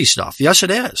of pussy stuff. Yes, it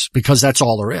is, because that's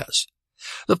all there is.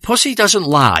 The pussy doesn't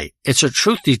lie. It's a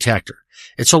truth detector.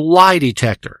 It's a lie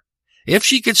detector. If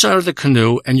she gets out of the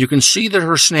canoe and you can see that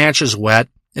her snatch is wet,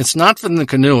 it's not from the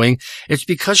canoeing. It's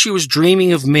because she was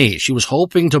dreaming of me. She was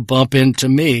hoping to bump into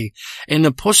me, and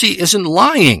the pussy isn't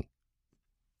lying.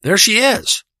 There she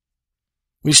is.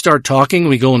 We start talking.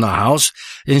 We go in the house,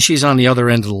 and she's on the other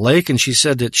end of the lake, and she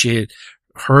said that she had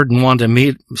heard and wanted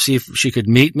to see if she could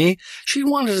meet me. She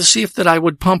wanted to see if that I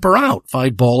would pump her out, if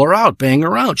I'd ball her out, bang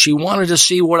her out. She wanted to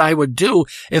see what I would do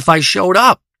if I showed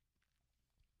up.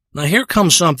 Now here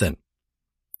comes something.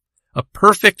 A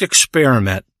perfect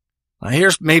experiment. Now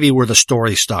here's maybe where the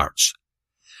story starts.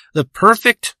 The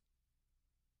perfect,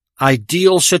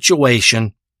 ideal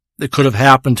situation that could have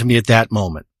happened to me at that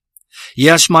moment.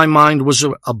 Yes, my mind was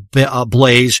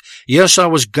ablaze. Yes, I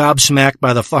was gobsmacked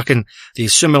by the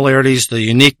similarities, the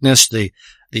uniqueness, the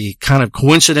kind of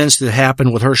coincidence that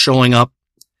happened with her showing up.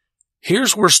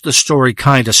 Here's where the story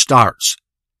kind of starts.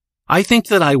 I think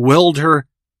that I willed her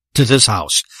to this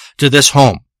house, to this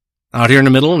home, out here in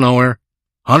the middle of nowhere,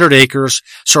 100 acres,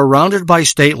 surrounded by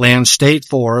state land, state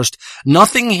forest,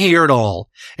 nothing here at all,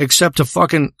 except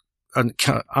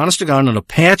honest to God, an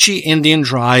Apache Indian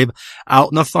tribe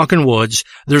out in the fucking woods.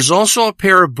 There's also a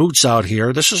pair of boots out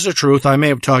here. This is the truth. I may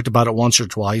have talked about it once or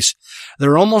twice.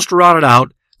 They're almost rotted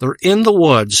out. They're in the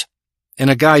woods, and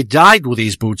a guy died with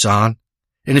these boots on.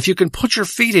 And if you can put your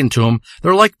feet into them,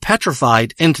 they're like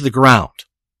petrified into the ground,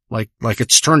 like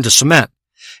it's turned to cement.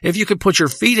 If you could put your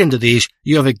feet into these,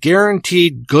 you have a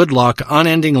guaranteed good luck,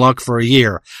 unending luck for a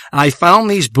year. I found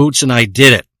these boots and I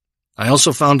did it. I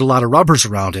also found a lot of rubbers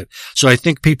around it. So I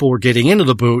think people were getting into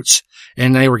the boots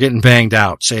and they were getting banged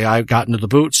out. Say I got into the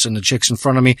boots and the chick's in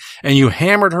front of me and you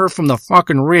hammered her from the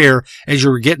fucking rear as you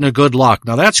were getting a good luck.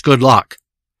 Now that's good luck.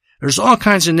 There's all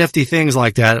kinds of nifty things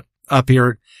like that up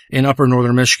here in upper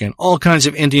northern Michigan. All kinds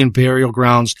of Indian burial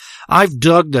grounds. I've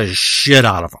dug the shit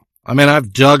out of them. I mean,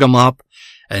 I've dug them up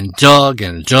and dug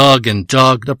and dug and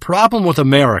dug. The problem with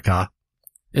America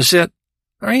is that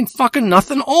there ain't fucking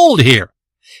nothing old here.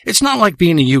 It's not like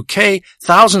being in the UK,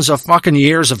 thousands of fucking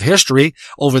years of history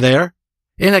over there.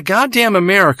 In a goddamn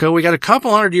America, we got a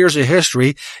couple 100 years of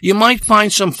history. You might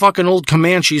find some fucking old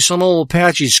Comanche, some old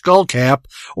Apache skull cap,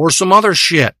 or some other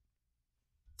shit.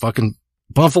 Fucking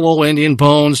buffalo Indian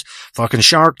bones, fucking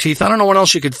shark teeth. I don't know what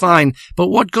else you could find, but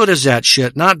what good is that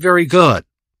shit? Not very good.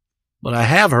 But I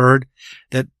have heard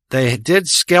that they did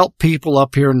scalp people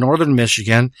up here in northern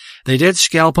Michigan. They did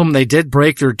scalp them. They did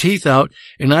break their teeth out.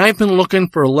 And I've been looking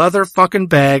for leather fucking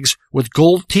bags with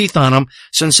gold teeth on them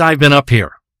since I've been up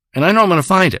here. And I know I'm going to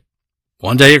find it.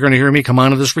 One day you're going to hear me come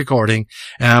onto this recording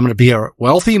and I'm going to be a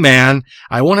wealthy man.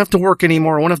 I won't have to work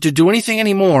anymore. I won't have to do anything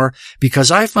anymore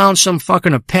because I found some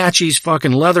fucking Apache's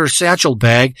fucking leather satchel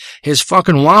bag, his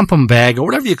fucking wampum bag, or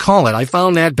whatever you call it. I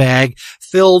found that bag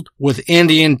filled with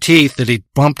Indian teeth that he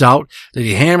bumped out, that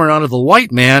he hammered out of the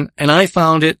white man, and I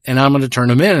found it and I'm going to turn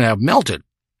them in and have melted.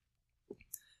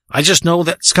 I just know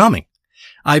that's coming.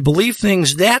 I believe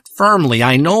things that firmly.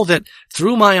 I know that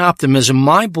through my optimism,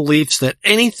 my beliefs that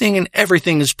anything and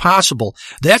everything is possible.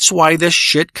 That's why this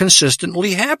shit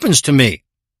consistently happens to me.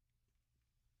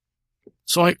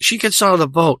 So she gets out of the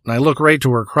boat and I look right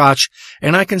to her crotch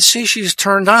and I can see she's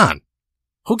turned on.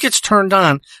 Who gets turned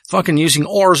on fucking using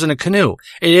oars in a canoe?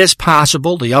 It is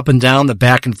possible, the up and down, the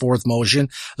back and forth motion,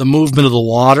 the movement of the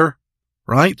water,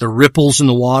 right? The ripples in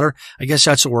the water. I guess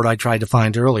that's the word I tried to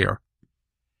find earlier.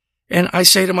 And I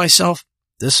say to myself,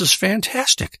 this is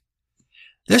fantastic.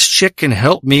 This chick can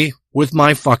help me with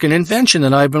my fucking invention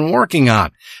that I've been working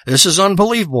on. This is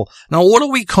unbelievable. Now, what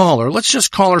do we call her? Let's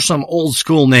just call her some old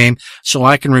school name so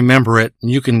I can remember it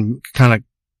and you can kind of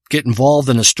get involved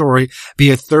in the story, be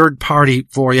a third party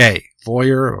voyeur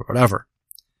or whatever.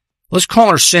 Let's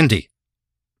call her Cindy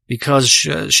because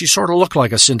she sort of looked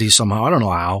like a Cindy somehow. I don't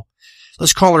know how.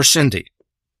 Let's call her Cindy.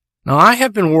 Now, I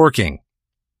have been working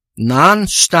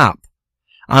non-stop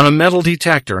on a metal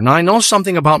detector. Now, I know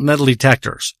something about metal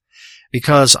detectors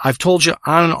because I've told you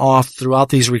on and off throughout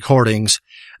these recordings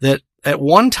that at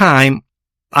one time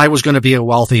I was going to be a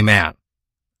wealthy man.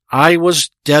 I was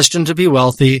destined to be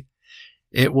wealthy.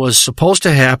 It was supposed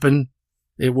to happen.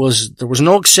 There was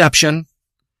no exception.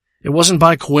 It wasn't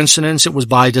by coincidence. It was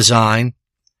by design.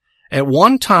 At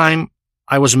one time,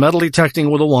 I was metal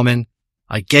detecting with a woman.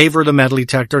 I gave her the metal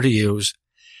detector to use.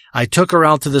 I took her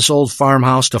out to this old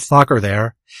farmhouse to fuck her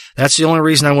there. That's the only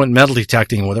reason I went metal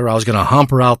detecting with her. I was going to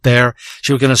hump her out there.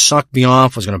 She was going to suck me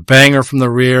off. I was going to bang her from the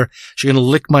rear. She was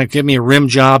going to give me a rim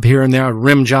job here and there, a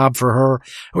rim job for her.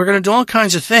 We're going to do all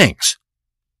kinds of things.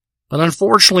 But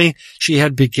unfortunately, she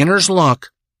had beginner's luck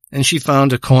and she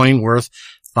found a coin worth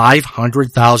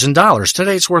 $500,000.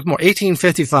 Today it's worth more.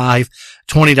 1855,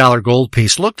 $20 gold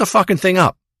piece. Look the fucking thing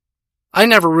up. I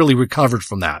never really recovered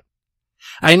from that.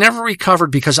 I never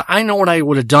recovered because I know what I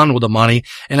would have done with the money,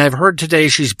 and I've heard today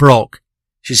she's broke.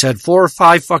 She's had 4 or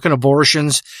 5 fucking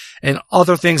abortions, and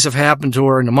other things have happened to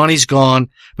her, and the money's gone,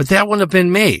 but that wouldn't have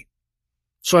been me.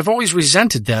 So I've always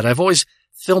resented that. I've always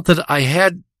felt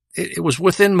that it was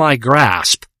within my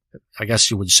grasp, I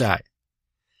guess you would say.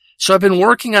 So I've been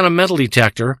working on a metal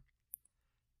detector,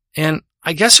 and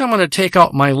I guess I'm going to take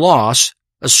out my loss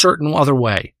a certain other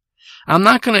way. I'm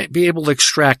not going to be able to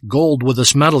extract gold with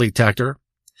this metal detector,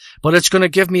 but it's going to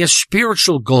give me a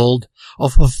spiritual gold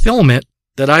of fulfillment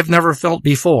that I've never felt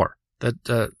before. That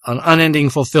an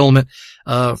unending fulfillment,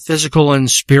 physical and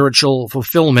spiritual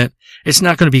fulfillment. It's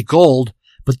not going to be gold,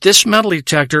 but this metal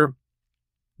detector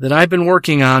that I've been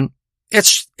working on,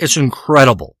 it's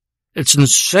incredible. It's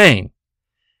insane.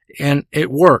 And it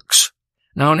works.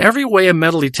 Now, in every way a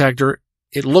metal detector,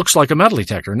 it looks like a metal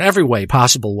detector in every way,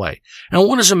 possible way. Now,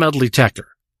 what is a metal detector?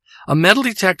 A metal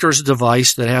detector is a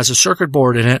device that has a circuit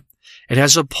board in it. It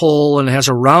has a pole and it has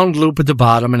a round loop at the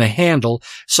bottom and a handle.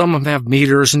 Some of them have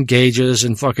meters and gauges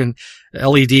and fucking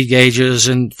LED gauges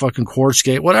and fucking quartz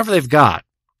gauge, whatever they've got.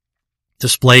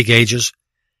 Display gauges.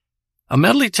 A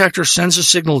metal detector sends a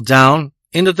signal down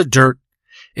into the dirt,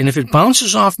 and if it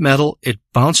bounces off metal, it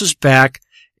bounces back,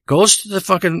 goes to the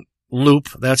fucking loop,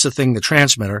 that's the thing, the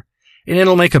transmitter, and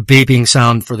it'll make a beeping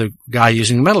sound for the guy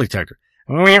using the metal detector.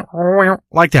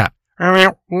 Like that.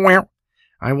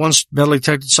 I once metal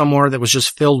detected somewhere that was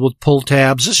just filled with pull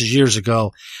tabs. This is years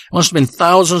ago. It must have been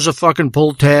thousands of fucking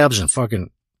pull tabs and fucking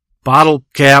bottle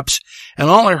caps, and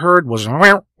all I heard was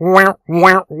and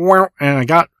I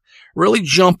got really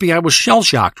jumpy. I was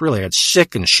shell-shocked, really. I was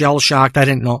sick and shell-shocked. I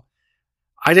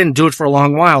didn't do it for a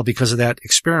long while because of that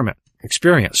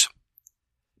experience.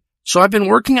 So I've been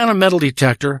working on a metal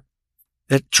detector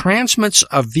that transmits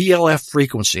a VLF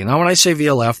frequency. Now, when I say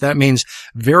VLF, that means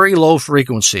very low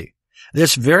frequency.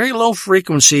 This very low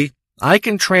frequency I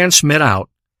can transmit out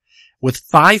with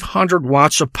 500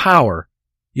 watts of power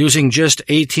using just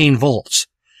 18 volts.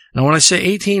 Now, when I say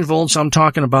 18 volts, I'm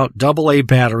talking about AA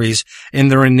batteries,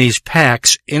 and they're in these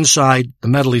packs inside the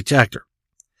metal detector.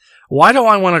 Why do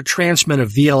I want to transmit a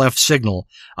VLF signal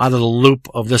out of the loop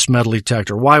of this metal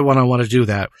detector? Why would I want to do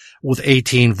that with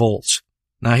 18 volts?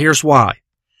 Now, here's why.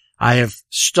 I have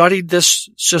studied this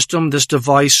system, this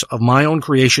device of my own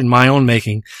creation, my own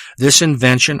making, this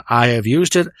invention. I have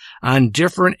used it on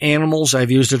different animals. I've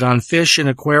used it on fish in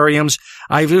aquariums.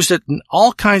 I've used it in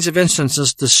all kinds of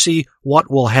instances to see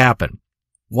what will happen.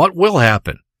 What will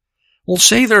happen? Well,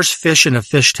 say there's fish in a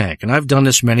fish tank, and I've done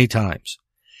this many times.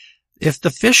 If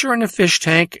the fish are in a fish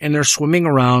tank and they're swimming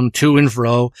around to and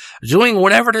fro, doing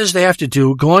whatever it is they have to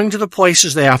do, going to the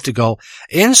places they have to go,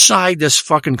 inside this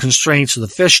fucking constraints of the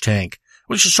fish tank,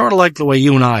 which is sort of like the way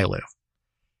you and I live.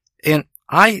 And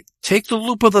I take the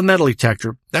loop of the metal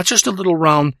detector, that's just a little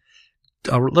round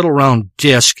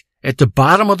disc at the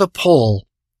bottom of the pole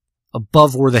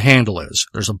above where the handle is.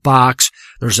 There's a box,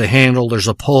 there's a handle, there's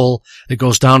a pole that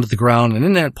goes down to the ground, and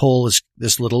in that pole is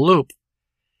this little loop.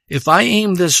 If I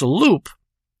aim this loop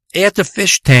at the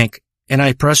fish tank and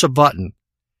I press a button,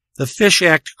 the fish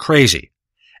act crazy.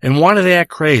 And why do they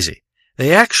act crazy?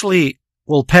 They actually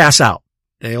will pass out.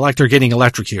 They're getting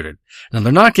electrocuted. Now,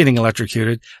 they're not getting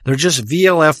electrocuted. They're just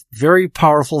VLF, very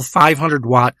powerful 500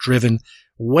 watt driven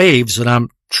waves that I'm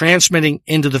transmitting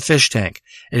into the fish tank.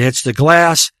 It hits the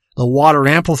glass. The water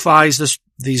amplifies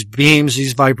these beams,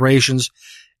 these vibrations,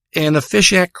 and the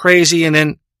fish act crazy, and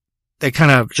then they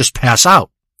kind of just pass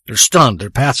out. They're stunned. They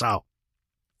pass out.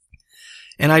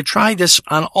 And I tried this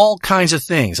on all kinds of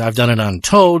things. I've done it on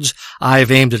toads.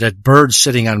 I've aimed it at birds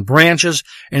sitting on branches.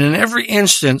 And in every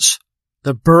instance,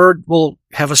 the bird will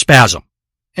have a spasm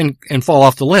and fall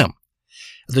off the limb.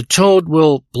 The toad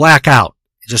will black out.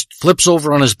 He just flips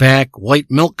over on his back.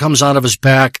 White milk comes out of his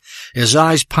back. His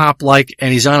eyes pop and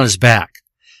he's on his back.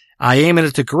 I aim it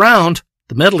at the ground,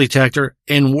 the metal detector,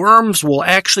 and worms will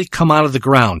actually come out of the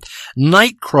ground.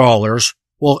 Night crawlers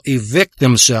will evict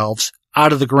themselves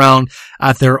out of the ground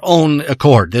at their own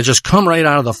accord. They just come right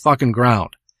out of the fucking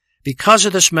ground because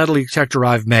of this metal detector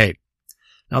I've made.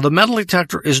 Now, the metal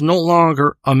detector is no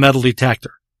longer a metal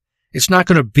detector. It's not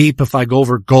going to beep if I go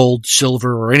over gold,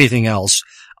 silver, or anything else,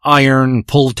 iron,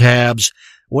 pull tabs,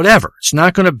 whatever. It's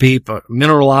not going to beep,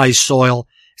 mineralized soil.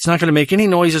 It's not going to make any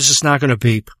noises. It's not going to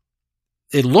beep.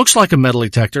 It looks like a metal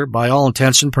detector by all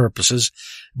intents and purposes,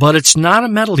 but it's not a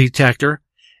metal detector.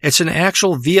 It's an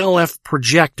actual VLF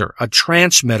projector, a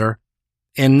transmitter,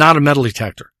 and not a metal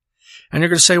detector. And you're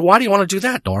going to say, why do you want to do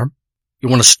that, Norm? You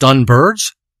want to stun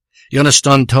birds? You want to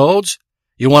stun toads?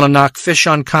 You want to knock fish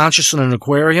unconscious in an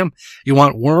aquarium? You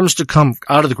want worms to come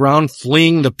out of the ground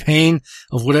fleeing the pain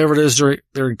of whatever it is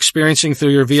they're experiencing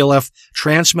through your VLF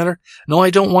transmitter? No,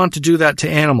 I don't want to do that to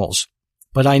animals.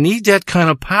 But I need that kind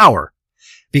of power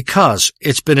because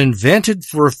it's been invented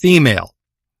for a female.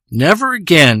 Never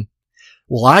again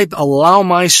will I allow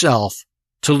myself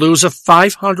to lose a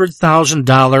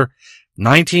 $500,000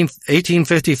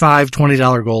 1855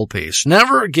 $20 gold piece.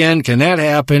 Never again can that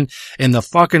happen in the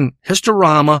fucking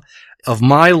historama of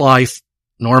my life,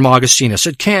 Norm Augustinus.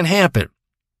 It can't happen.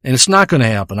 And it's not going to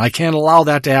happen. I can't allow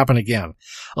that to happen again.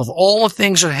 Of all the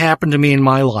things that happened to me in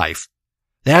my life,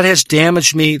 that has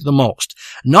damaged me the most.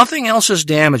 Nothing else has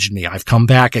damaged me. I've come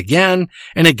back again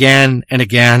and again and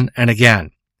again and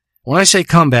again. When I say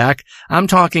come back, I'm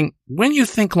talking when you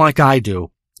think like I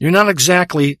do, you're not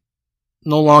exactly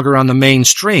no longer on the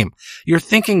mainstream. You're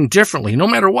thinking differently. No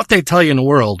matter what they tell you in the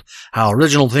world, how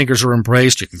original thinkers are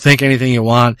embraced, you can think anything you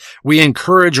want. We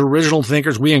encourage original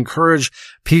thinkers. We encourage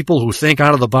people who think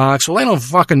out of the box. Well, they don't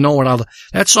fucking know what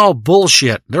that's all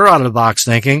bullshit. Their out of the box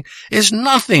thinking is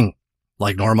nothing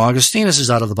like Norm Augustinus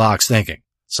is out of the box thinking.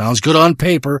 Sounds good on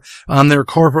paper on their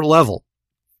corporate level.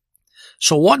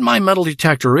 So what my metal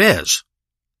detector is,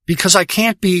 because I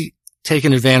can't be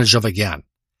taken advantage of again,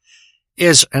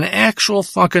 is an actual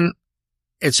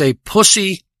it's a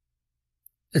pussy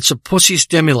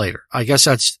stimulator. I guess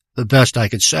that's the best I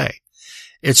could say.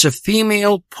 It's a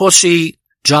female pussy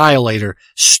dilator,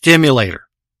 stimulator,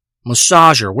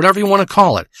 massager, whatever you want to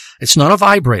call it. It's not a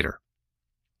vibrator.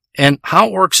 And how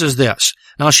it works is this.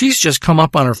 Now, she's just come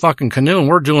up on her fucking canoe and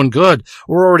we're doing good.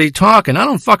 We're already talking. I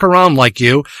don't fuck around like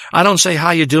you. I don't say,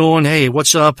 how you doing? Hey,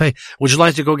 what's up? Hey, would you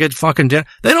like to go get fucking dinner?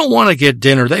 They don't want to get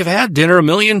dinner. They've had dinner a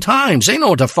million times. They know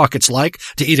what the fuck it's like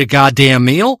to eat a goddamn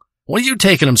meal. What are you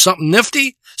taking them? Something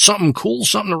nifty? Something cool?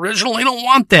 Something original? They don't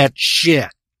want that shit.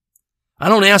 I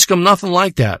don't ask them nothing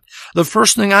like that. The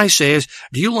first thing I say is,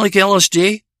 do you like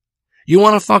LSD? You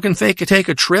want to fucking take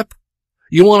a trip?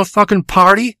 You want to fucking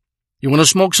party? You want to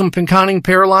smoke some pinconning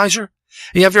paralyzer?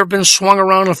 Have you ever been swung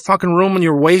around a fucking room and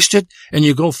you're wasted and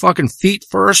you go fucking feet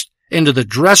first into the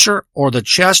dresser or the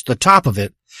chest, the top of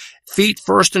it, feet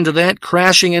first into that,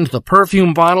 crashing into the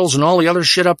perfume bottles and all the other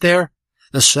shit up there?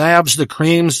 The salves, the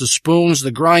creams, the spoons,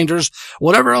 the grinders,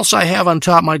 whatever else I have on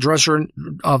top of my dresser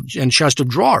and chest of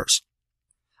drawers.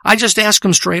 I just ask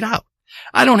them straight out.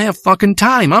 I don't have fucking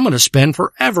time. I'm going to spend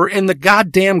forever in the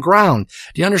goddamn ground.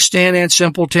 Do you understand that,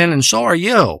 simpleton? And so are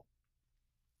you.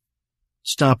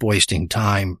 Stop wasting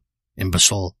time,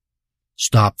 imbecile.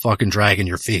 Stop fucking dragging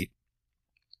your feet.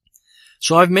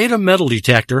 So I've made a metal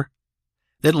detector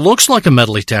that looks like a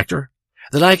metal detector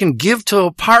that I can give to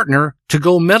a partner to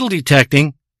go metal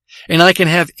detecting, and I can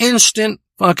have instant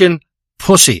fucking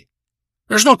pussy.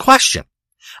 There's no question.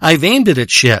 I've aimed it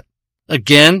at shit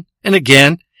again and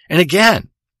again and again.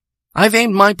 I've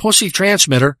aimed my pussy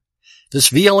transmitter. This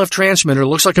VLF transmitter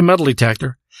looks like a metal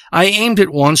detector. I aimed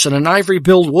it once at an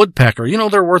ivory-billed woodpecker. You know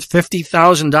they're worth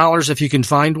 $50,000 if you can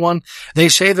find one. They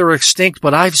say they're extinct,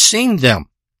 but I've seen them.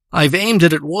 I've aimed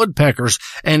it at woodpeckers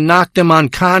and knocked them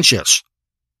unconscious.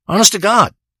 Honest to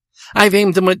God. I've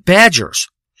aimed them at badgers.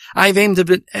 I've aimed it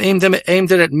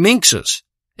at minxes,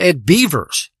 at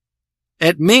beavers,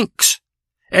 at minks.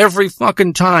 Every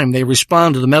fucking time they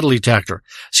respond to the metal detector.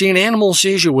 See, an animal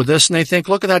sees you with this and they think,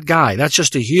 look at that guy. That's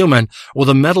just a human with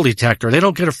a metal detector. They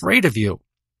don't get afraid of you.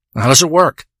 How does it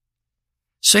work?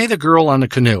 Say the girl on the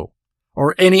canoe,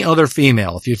 or any other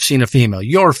female, if you've seen a female,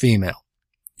 your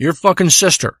fucking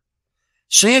sister.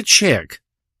 Say a chick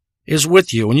is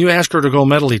with you and you ask her to go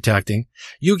metal detecting.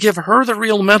 You give her the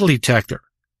real metal detector.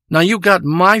 Now you got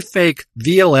my fake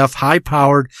VLF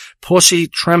high-powered pussy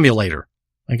Tremulator.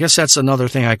 I guess that's another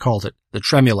thing I called it, the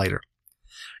Tremulator.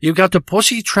 You've got the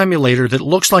pussy Tremulator that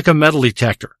looks like a metal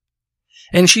detector.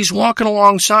 And she's walking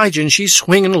alongside you and she's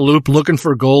swinging a loop looking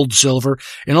for gold, silver,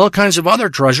 and all kinds of other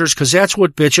treasures because that's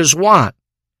what bitches want.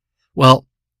 Well,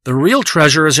 the real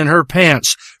treasure is in her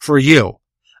pants for you.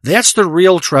 That's the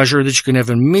real treasure that you can have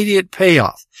immediate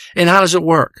payoff. And how does it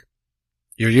work?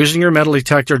 You're using your metal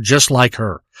detector just like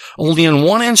her. Only in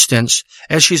one instance,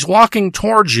 as she's walking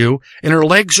towards you and her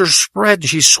legs are spread and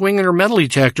she's swinging her metal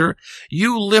detector,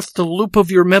 you lift the loop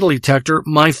of your metal detector,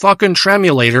 my fucking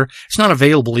Tremulator. It's not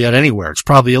available yet anywhere. It's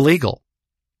probably illegal.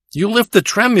 You lift the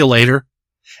Tremulator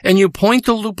and you point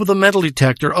the loop of the metal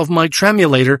detector of my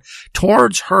Tremulator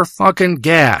towards her fucking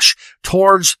gash,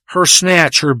 towards her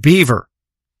snatch, her beaver,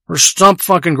 her stump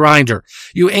fucking grinder.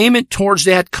 You aim it towards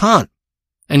that cunt.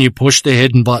 And you push the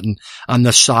hidden button on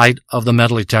the side of the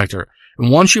metal detector. And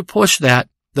once you push that,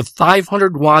 the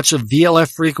 500 watts of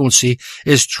VLF frequency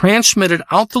is transmitted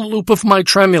out the loop of my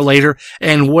Tremulator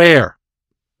and where?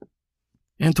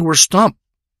 Into her stump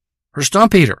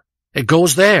eater. It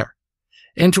goes there.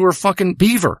 Into her fucking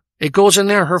beaver. It goes in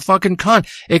there. Her fucking cunt.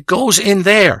 It goes in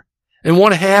there. And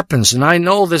what happens? And I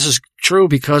know this is true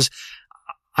because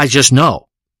I just know.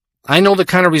 I know the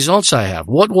kind of results I have.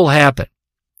 What will happen?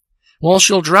 Well,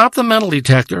 she'll drop the metal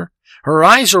detector, her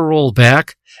eyes will roll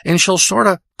back, and she'll sort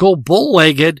of go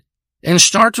bull-legged and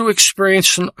start to experience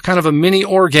some kind of a mini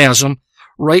orgasm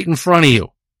right in front of you.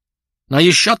 Now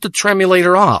you shut the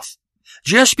Tremulator off.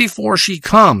 Just before she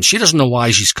comes, she doesn't know why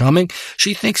she's coming.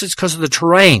 She thinks it's because of the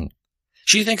terrain.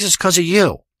 She thinks it's because of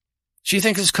you. She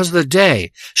thinks it's because of the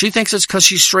day. She thinks it's because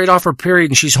she's straight off her period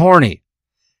and she's horny.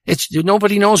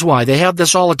 Nobody knows why. They have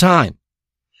this all the time.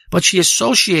 But she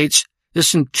associates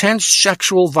this intense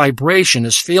sexual vibration,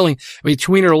 this feeling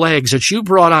between her legs that you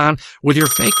brought on with your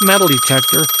fake metal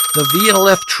detector, the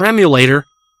VLF Tremulator.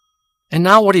 And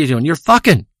now what are you doing? You're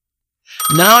fucking.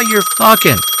 Now you're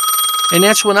fucking. And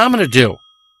that's what I'm going to do.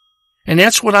 And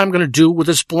that's what I'm going to do with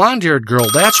this blonde-haired girl.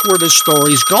 That's where this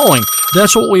story's going.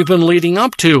 That's what we've been leading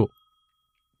up to.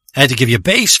 I had to give you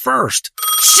bass first.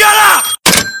 Shut up!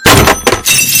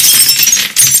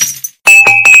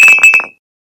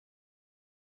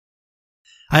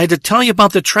 I had to tell you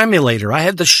about the Tremulator. I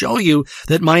had to show you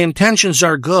that my intentions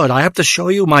are good. I have to show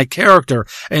you my character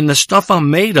and the stuff I'm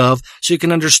made of so you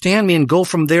can understand me and go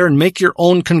from there and make your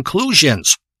own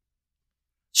conclusions.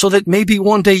 So that maybe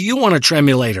one day you want a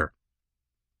Tremulator.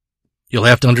 You'll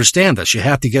have to understand this. You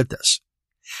have to get this.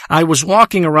 I was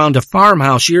walking around a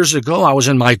farmhouse years ago. I was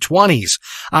in my 20s.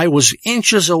 I was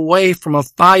inches away from a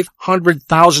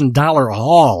 $500,000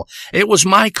 haul. It was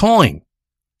my coin.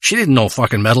 She didn't know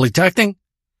fucking metal detecting.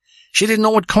 She didn't know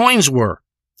what coins were,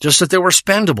 just that they were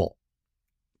spendable.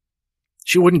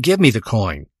 She wouldn't give me the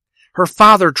coin. Her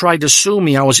father tried to sue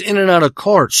me. I was in and out of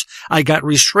courts. I got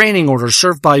restraining orders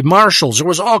served by marshals. There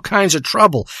was all kinds of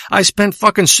trouble. I spent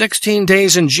fucking 16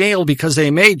 days in jail because they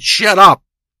made shit up.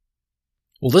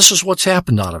 Well, this is what's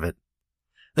happened out of it.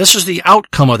 This is the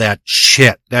outcome of that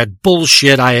shit, that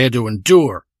bullshit I had to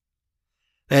endure.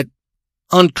 That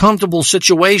uncomfortable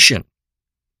situation.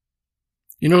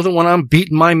 You know that when I'm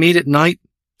beating my meat at night,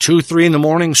 2, 3 in the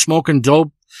morning, smoking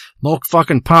dope,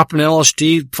 fucking popping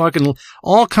LSD, fucking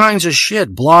all kinds of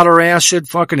shit, blotter acid,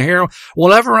 fucking heroin,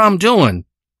 whatever I'm doing,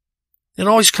 it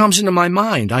always comes into my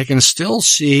mind. I can still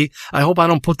see, I hope I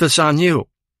don't put this on you,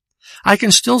 I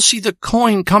can still see the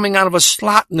coin coming out of a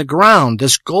slot in the ground,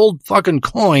 this gold fucking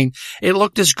coin. It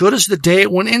looked as good as the day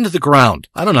it went into the ground.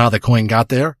 I don't know how the coin got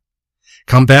there.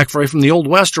 Come back right from the Old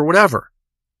West or whatever.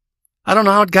 I don't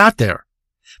know how it got there.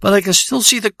 But I can still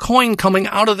see the coin coming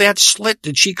out of that slit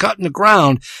that she cut in the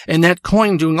ground, and that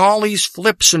coin doing all these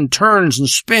flips and turns and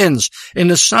spins, and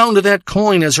the sound of that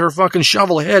coin as her fucking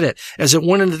shovel hit it, as it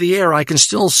went into the air. I can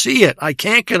still see it. I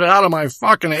can't get it out of my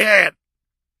fucking head.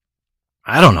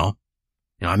 I don't know.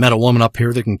 I met a woman up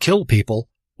here that can kill people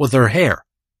with her hair.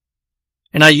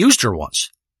 And I used her once.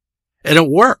 And it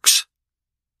works.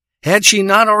 Had she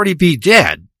not already be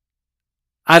dead,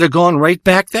 I'd have gone right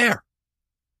back there.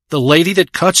 The lady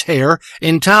that cuts hair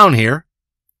in town here.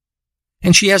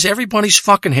 And she has everybody's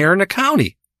fucking hair in the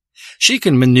county. She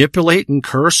can manipulate and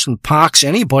curse and pox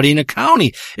anybody in the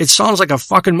county. It sounds like a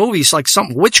fucking movie. It's like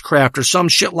some witchcraft or some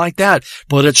shit like that.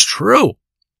 But it's true.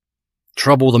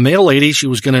 Trouble with the male lady. She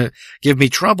was going to give me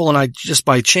trouble, and I just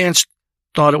by chance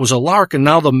thought it was a lark, and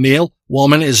now the male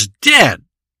woman is dead.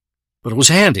 But it was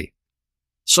handy.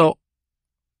 So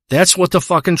that's what the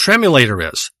fucking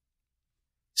Tremulator is.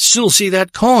 Still see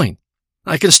that coin.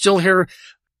 I can still hear her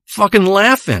fucking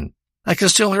laughing. I can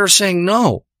still hear her saying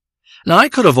no. Now, I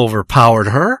could have overpowered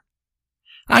her.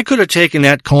 I could have taken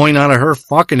that coin out of her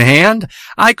fucking hand.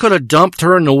 I could have dumped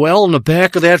her in the well in the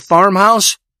back of that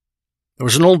farmhouse. There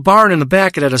was an old barn in the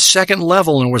back. It had a second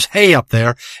level and there was hay up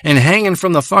there. And hanging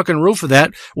from the fucking roof of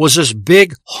that was this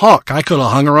big hook. I could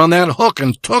have hung her on that hook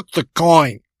and took the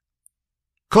coin.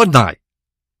 Couldn't I?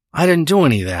 I didn't do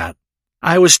any of that.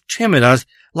 I was timid. I was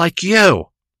like you.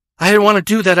 I didn't want to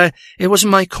do that. It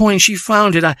wasn't my coin. She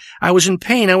found it. I was in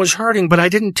pain. I was hurting, but I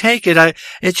didn't take it. I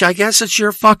guess it's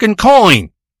your fucking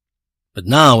coin. But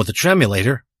now with the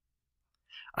Tremulator,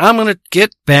 I'm going to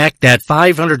get back that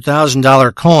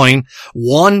 $500,000 coin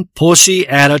one pussy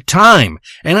at a time.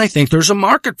 And I think there's a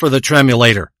market for the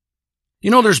Tremulator.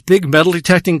 You know, there's big metal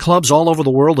detecting clubs all over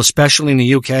the world, especially in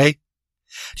the UK.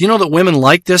 Do you know that women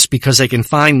like this because they can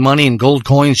find money and gold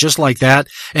coins just like that,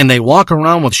 and they walk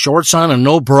around with shorts on and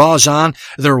no bras on?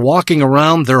 They're walking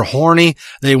around, they're horny,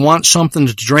 they want something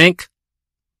to drink.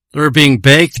 They're being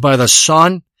baked by the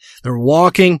sun. They're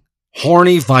walking,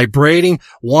 horny, vibrating,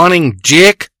 wanting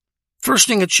dick. First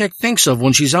thing a chick thinks of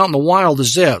when she's out in the wild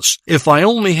is this: if I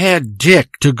only had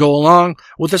dick to go along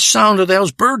with the sound of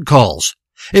those bird calls.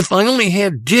 If I only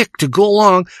had dick to go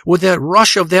along with that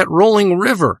rush of that rolling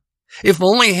river. If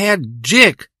only I had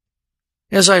dick,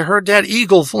 as I heard that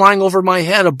eagle flying over my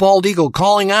head, a bald eagle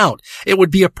calling out, it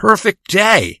would be a perfect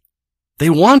day. They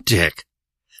want dick.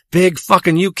 Big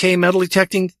fucking UK metal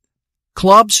detecting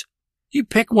clubs, you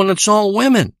pick one that's all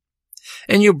women.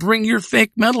 And you bring your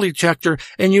fake metal detector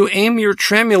and you aim your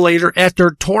Tremulator at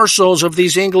their torsos of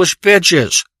these English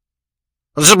bitches.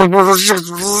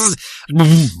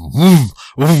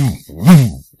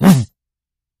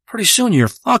 Pretty soon you're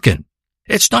fucking.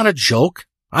 It's not a joke.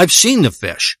 I've seen the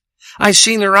fish. I've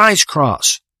seen their eyes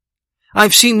cross.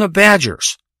 I've seen the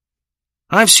badgers.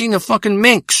 I've seen the fucking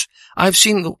minks. I've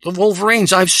seen the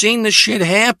wolverines. I've seen the shit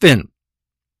happen.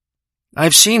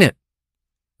 I've seen it.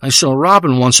 I saw a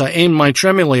robin once. I aimed my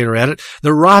Tremulator at it.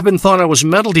 The robin thought I was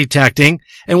metal detecting,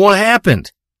 and what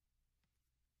happened?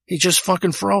 He just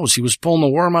fucking froze. He was pulling the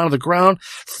worm out of the ground,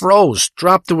 froze,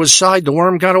 dropped to his side. The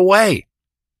worm got away.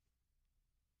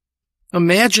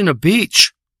 Imagine a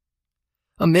beach.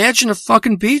 Imagine a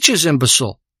fucking beaches,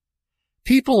 imbecile.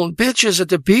 People and bitches at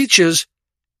the beaches,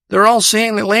 they're all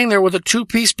saying they're laying there with a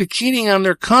two-piece bikini on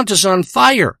their cunt is on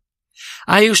fire.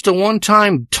 I used to one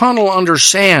time tunnel under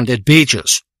sand at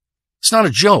beaches. It's not a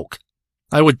joke.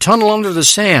 I would tunnel under the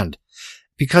sand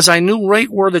because I knew right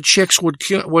where the chicks would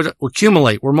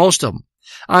accumulate, where most of them.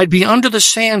 I'd be under the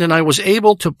sand and I was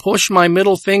able to push my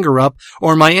middle finger up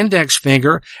or my index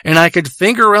finger and I could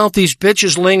finger out these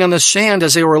bitches laying on the sand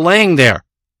as they were laying there.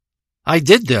 I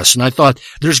did this and I thought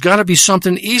there's got to be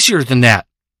something easier than that.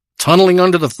 Tunneling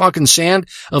under the fucking sand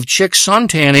of chicks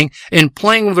suntanning and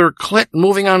playing with her clit and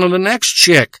moving on to the next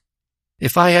chick.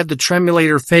 If I had the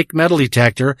Tremulator fake metal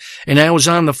detector and I was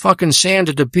on the fucking sand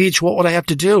at the beach, what would I have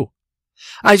to do?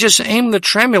 I just aimed the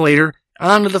Tremulator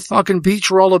onto the fucking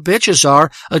beach where all the bitches are,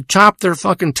 atop their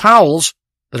fucking towels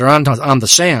that are on the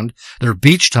sand, their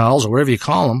beach towels or whatever you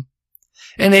call them,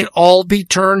 and they'd all be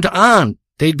turned on.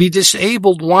 They'd be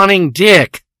disabled wanting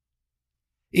dick.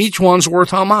 Each one's worth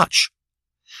how much?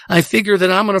 I figure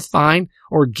that I'm going to find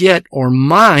or get or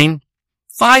mine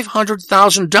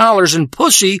 $500,000 in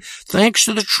pussy thanks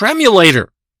to the Tremulator.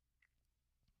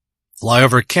 Fly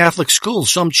over Catholic school,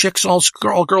 some chicks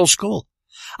all-girls school.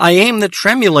 I aim the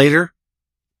Tremulator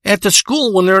at the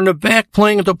school when they're in the back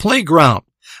playing at the playground.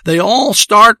 They all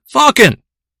start fucking.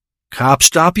 Cops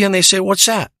stop you and they say, what's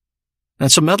that?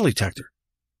 That's a metal detector.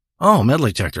 Oh, metal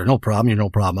detector. No problem. You're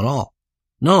no problem at all.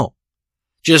 No.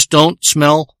 Just don't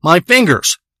smell my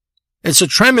fingers. It's a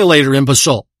Tremulator,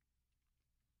 imbecile.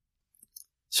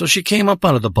 So she came up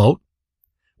out of the boat.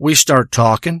 We start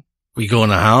talking. We go in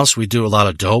the house. We do a lot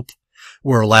of dope.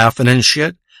 We're laughing and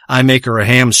shit. I make her a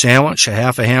ham sandwich, a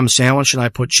half a ham sandwich, and I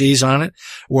put cheese on it.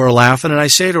 We're laughing, and I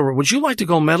say to her, would you like to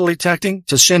go metal detecting?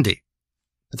 To Cindy.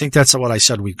 I think that's what I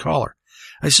said we'd call her.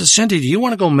 I said, Cindy, do you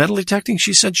want to go metal detecting?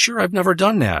 She said, sure, I've never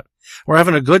done that. We're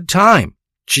having a good time.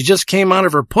 She just came out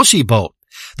of her pussy boat.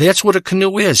 That's what a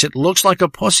canoe is. It looks like a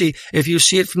pussy if you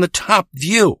see it from the top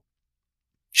view.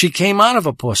 She came out of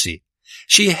a pussy.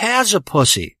 She has a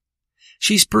pussy.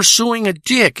 She's pursuing a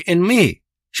dick in me.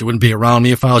 She wouldn't be around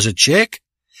me if I was a chick.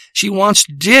 She wants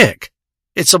dick.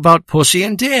 It's about pussy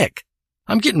and dick.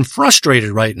 I'm getting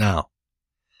frustrated right now.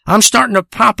 I'm starting to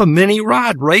pop a mini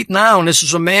rod right now, and this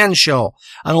is a man show.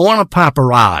 I don't want to pop a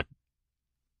rod.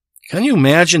 Can you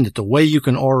imagine that the way you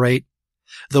can orate,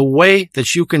 the way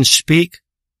that you can speak,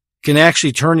 can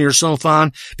actually turn yourself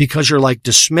on because you're like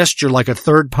dismissed, you're like a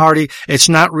third party, it's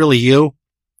not really you?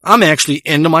 I'm actually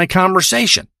into my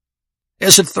conversation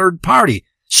as a third party,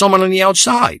 someone on the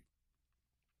outside.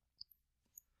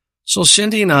 So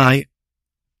Cindy and I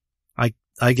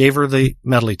gave her the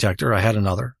metal detector, I had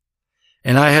another,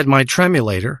 and I had my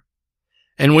Tremulator,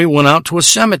 and we went out to a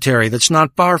cemetery that's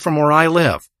not far from where I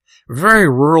live. Very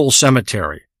rural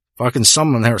cemetery. Fucking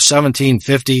someone there,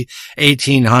 1750,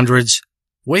 1800s,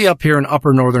 way up here in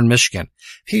upper northern Michigan.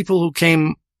 People who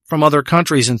came from other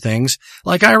countries and things,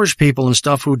 like Irish people and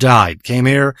stuff who died, came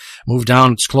here, moved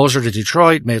down closer to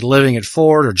Detroit, made a living at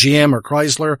Ford or GM or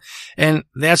Chrysler, and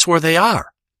that's where they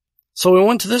are. So we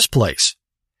went to this place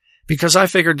because I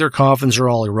figured their coffins are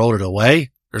all eroded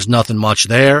away. There's nothing much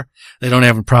there. They don't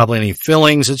have probably any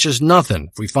fillings. It's just nothing.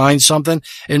 If we find something,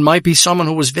 it might be someone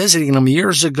who was visiting them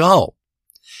years ago.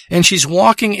 And she's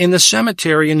walking in the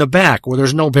cemetery in the back where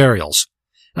there's no burials.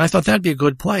 And I thought that'd be a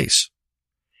good place.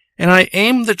 And I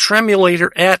aimed the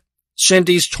Tremulator at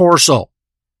Cindy's torso.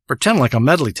 Pretend like I'm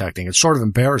metal detecting. It's sort of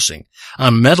embarrassing.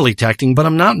 I'm metal detecting, but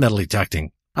I'm not metal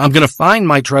detecting. I'm going to find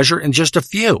my treasure in just a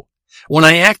few. When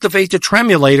I activate the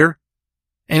Tremulator,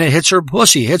 and it hits her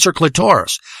pussy, hits her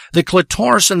clitoris. The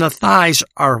clitoris and the thighs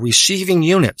are receiving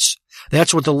units.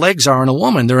 That's what the legs are in a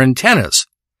woman. They're antennas.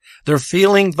 They're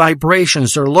feeling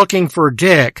vibrations. They're looking for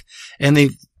dick. And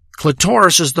the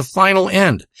clitoris is the final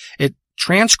end. It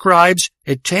transcribes,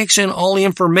 it takes in all the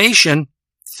information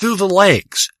through the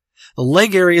legs. The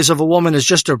leg areas of a woman is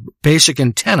just a basic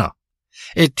antenna.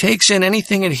 It takes in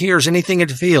anything it hears, anything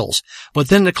it feels. But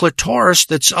then the clitoris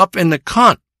that's up in the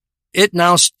cunt, it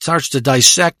now starts to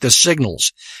dissect the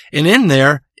signals. And in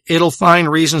there, it'll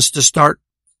find reasons to start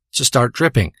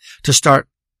dripping,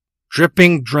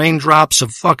 dripping drain drops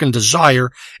of fucking desire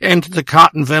into the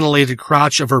cotton ventilated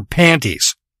crotch of her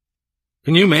panties.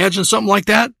 Can you imagine something like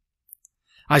that?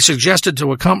 I suggested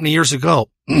to a company years ago,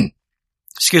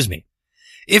 excuse me,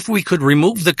 if we could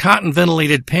remove the cotton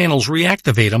ventilated panels,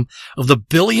 reactivate them, of the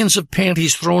billions of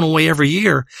panties thrown away every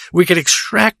year, we could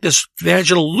extract this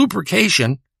vaginal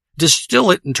lubrication, distill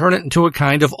it, and turn it into a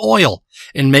kind of oil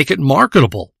and make it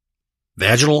marketable.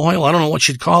 Vaginal oil? I don't know what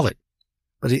you'd call it,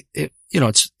 but it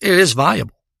is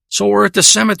viable. So we're at the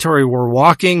cemetery. We're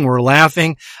walking. We're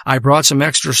laughing. I brought some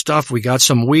extra stuff. We got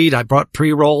some weed. I brought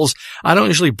pre-rolls. I don't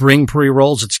usually bring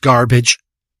pre-rolls. It's garbage.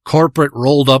 Corporate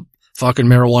rolled up fucking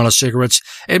marijuana cigarettes.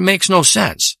 It makes no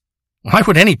sense. Why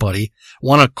would anybody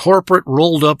want a corporate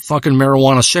rolled up fucking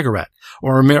marijuana cigarette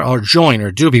or a joint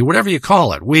or doobie, whatever you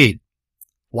call it, weed?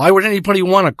 Why would anybody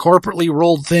want a corporately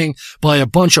rolled thing by a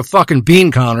bunch of fucking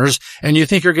bean counters and you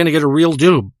think you're going to get a real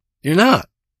doob? You're not.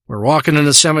 We're walking in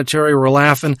the cemetery. We're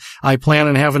laughing. I plan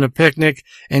on having a picnic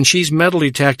and she's metal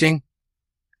detecting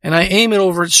and I aim it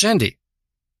over at Cindy.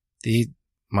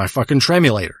 My fucking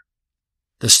Tremulator.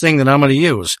 This thing that I'm going to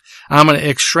use. I'm going to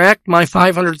extract my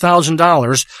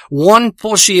 $500,000 one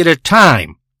pussy at a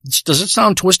time. Does it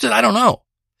sound twisted? I don't know.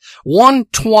 One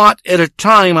twat at a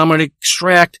time. I'm going to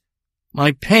extract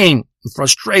my pain and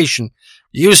frustration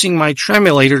using my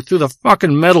Tremulator through the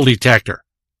fucking metal detector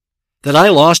that I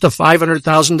lost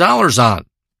 $500,000 on.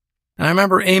 And I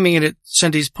remember aiming it at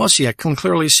Cindy's pussy. I can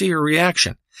clearly see her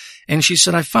reaction. And she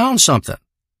said, I found something.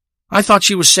 I thought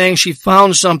she was saying she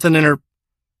found something in her...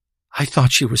 I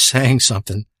thought she was saying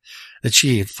something, that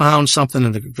she had found something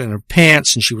in her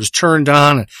pants and she was turned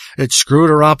on and it screwed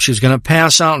her up. She was going to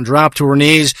pass out and drop to her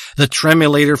knees. The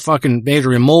Tremulator fucking made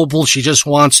her immobile. She just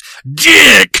wants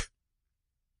dick.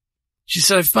 She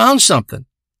said, I found something.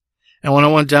 And when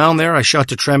I went down there, I shut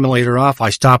the Tremulator off. I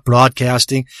stopped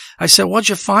broadcasting. I said, what'd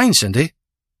you find, Cindy?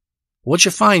 What'd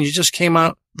you find? You just came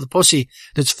out the pussy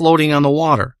that's floating on the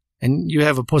water and you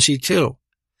have a pussy too.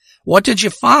 What did you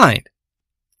find?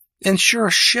 And sure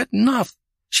as shit enough,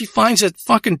 she finds a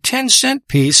fucking 10-cent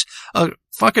piece, a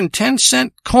fucking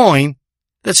 10-cent coin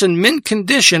that's in mint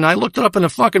condition. I looked it up in a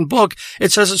fucking book.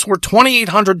 It says it's worth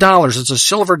 $2,800. It's a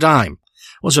silver dime.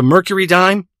 Was it a mercury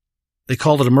dime? They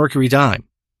called it a mercury dime.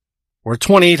 Worth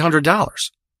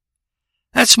 $2,800.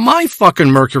 That's my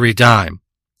fucking mercury dime.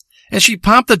 And she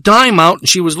popped the dime out, and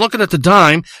she was looking at the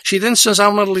dime. She then says,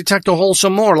 I'll metal detect a hole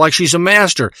some more, like she's a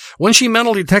master. When she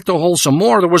metal detected a hole some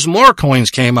more, there was more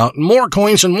coins came out, and more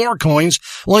coins,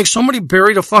 like somebody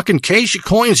buried a fucking case of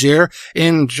coins there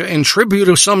in tribute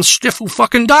to some stiff who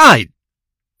fucking died.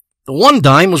 The one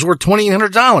dime was worth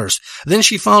 $2,800. Then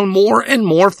she found more and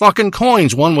more fucking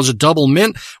coins. One was a double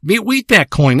mint wheatback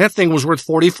coin. That thing was worth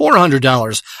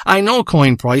 $4,400. I know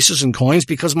coin prices and coins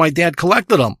because my dad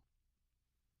collected them.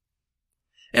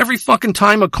 Every fucking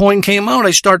time a coin came out,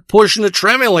 I start pushing the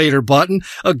Tremulator button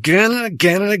again and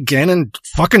again and again and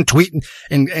fucking tweeting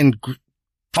and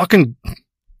fucking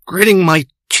gritting my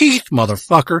teeth,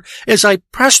 motherfucker, as I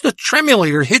press the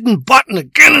Tremulator hidden button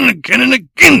again and again and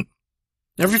again.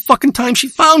 Every fucking time she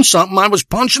found something, I was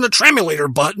punching the Tremulator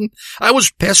button. I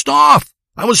was pissed off.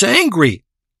 I was angry.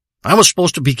 I was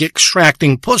supposed to be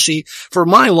extracting pussy for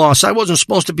my loss. I wasn't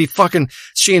supposed to be fucking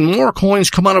seeing more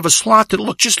coins come out of a slot that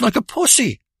looked just like a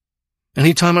pussy.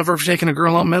 Anytime I've ever taken a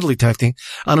girl out metal detecting,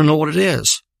 I don't know what it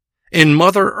is. In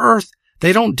Mother Earth,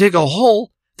 they don't dig a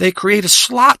hole. They create a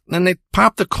slot, and they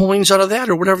pop the coins out of that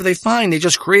or whatever they find. They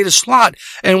just create a slot.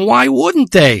 And why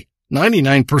wouldn't they?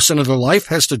 99% of their life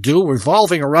has to do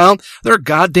revolving around their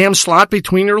goddamn slot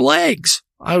between their legs.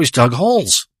 I always dug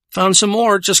holes. Found some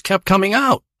more, it just kept coming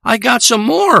out. I got some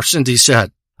more, Cindy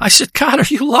said. I said, God, are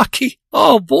you lucky?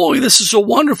 Oh boy, this is a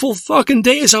wonderful fucking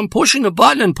day as I'm pushing the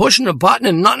button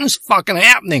and nothing's fucking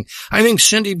happening. I think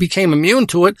Cindy became immune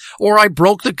to it, or I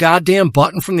broke the goddamn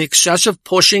button from the excessive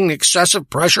pushing, the excessive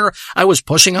pressure I was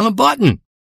pushing on the button.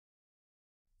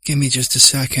 Give me just a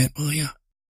second, will you?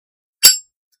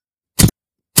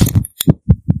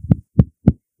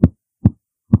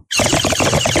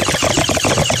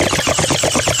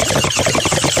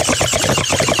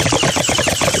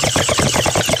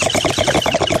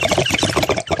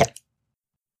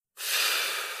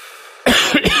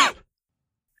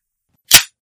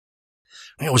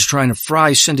 I was trying to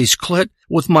fry Cindy's clit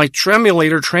with my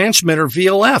Tremulator transmitter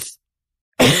VLF.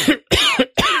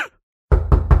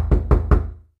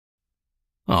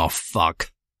 Oh,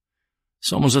 fuck.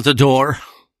 Someone's at the door.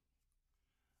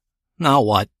 Now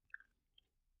what?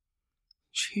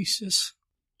 Jesus.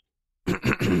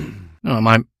 No,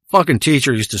 my fucking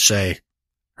teacher used to say,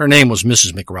 her name was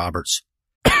Mrs. McRoberts.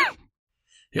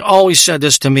 He always said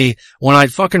this to me when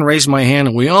I'd fucking raise my hand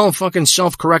and we all fucking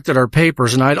self-corrected our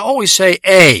papers, and I'd always say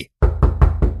A.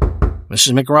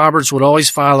 Mrs. McRoberts would always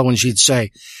follow and she'd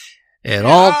say, it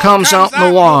all comes out in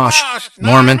the wash,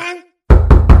 Norman.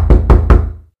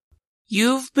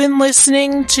 You've been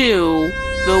listening to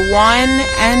the one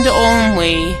and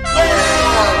only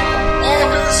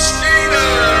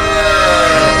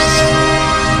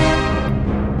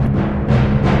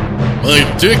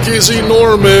My dick is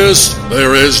enormous.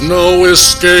 There is no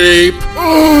escape.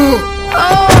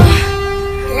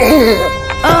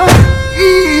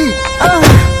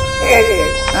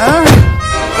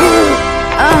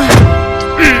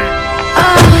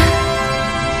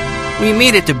 We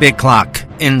meet at the big clock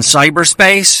in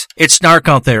cyberspace. It's dark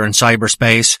out there in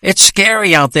cyberspace. It's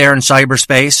scary out there in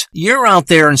cyberspace. You're out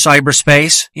there in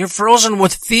cyberspace. You're frozen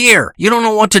with fear. You don't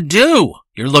know what to do.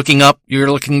 You're looking up, you're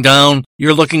looking down,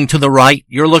 you're looking to the right,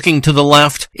 you're looking to the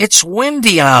left. It's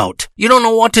windy out. You don't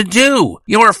know what to do.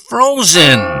 You're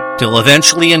frozen. Till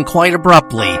eventually and quite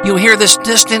abruptly, you hear this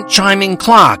distant chiming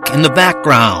clock in the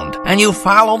background, and you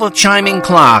follow the chiming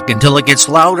clock until it gets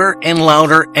louder and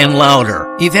louder and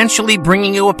louder, eventually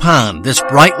bringing you upon this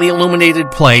brightly illuminated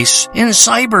place in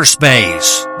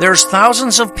cyberspace. There's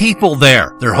thousands of people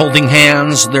there. They're holding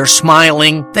hands, they're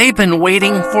smiling. They've been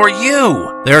waiting for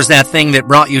you. There's that thing that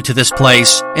brought you to this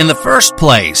place in the first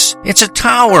place. It's a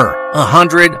tower,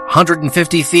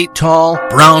 150 feet tall,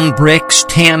 brown bricks,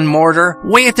 tan mortar.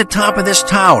 Way at the top of this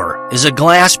tower is a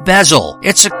glass bezel.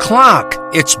 It's a clock.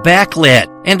 It's backlit.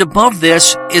 And above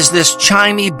this is this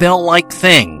chimey bell-like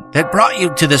thing that brought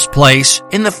you to this place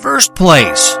in the first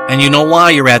place. And you know why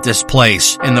you're at this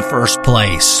place in the first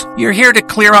place. You're here to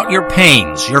clear out your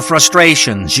pains, your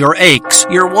frustrations, your aches,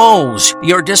 your woes,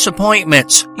 your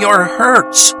disappointments, your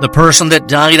hurts. The person that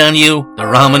died on you, the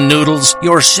ramen noodles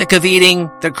you're sick of eating,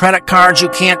 the credit cards you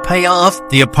can't pay off,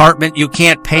 the apartment you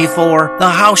can't pay for, the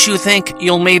house you think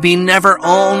you'll maybe never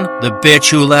own, the bitch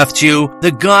who left you,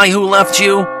 the guy who left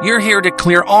you. You're here to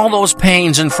clear all those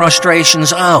pains and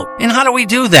frustrations out. And how do we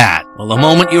do that? Well, the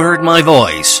moment you heard my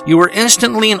voice, you were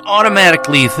instantly and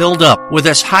automatically filled up with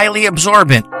this highly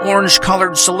absorbent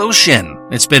orange-colored solution.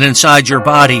 It's been inside your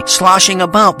body, sloshing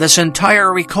about this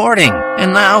entire recording.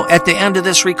 And now, at the end of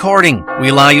this recording,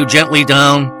 we lie you gently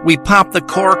down, we pop the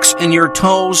corks in your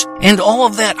toes, and all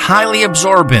of that highly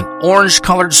absorbent,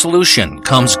 orange-colored solution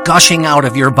comes gushing out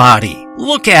of your body.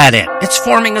 Look at it. It's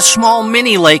forming a small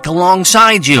mini lake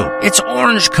alongside you. It's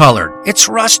orange-colored. It's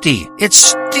rusty. It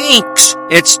stinks.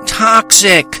 It's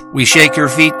toxic. We shake your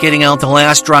feet, getting out the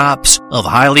last drops of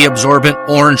highly absorbent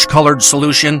orange-colored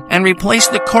solution and replace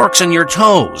the corks in your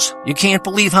toes. You can't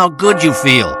believe how good you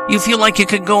feel. You feel like you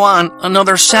could go on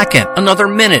another second, another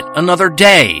minute, another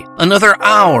day, another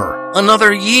hour,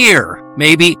 another year.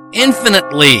 Maybe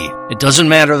infinitely. It doesn't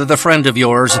matter that a friend of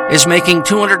yours is making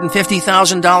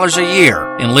 $250,000 a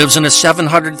year and lives in a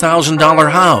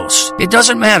 $700,000 house. It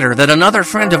doesn't matter that another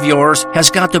friend of yours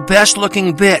has got the best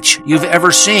looking bitch you've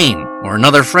ever seen, or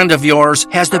another friend of yours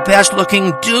has the best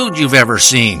looking dude you've ever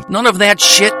seen. None of that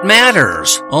shit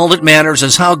matters. All that matters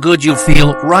is how good you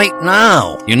feel right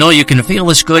now. You know you can feel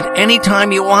this good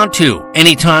anytime you want to.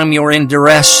 Anytime you're in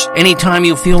duress, anytime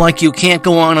you feel like you can't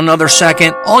go on another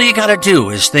second, all you gotta do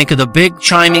is think of the big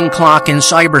chiming clock in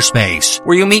cyberspace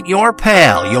where you meet your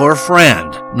pal, your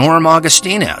friend, Norm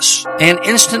Augustinus, and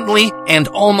instantly and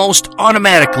almost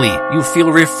automatically you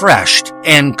feel refreshed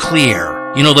and clear.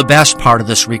 You know the best part of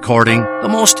this recording, the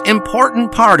most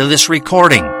important part of this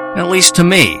recording, at least to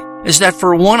me, is that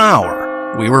for 1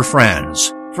 hour we were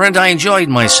friends. Friend, I enjoyed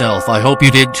myself. I hope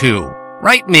you did too.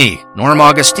 Write me,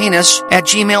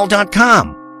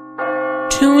 normaugustinus@gmail.com.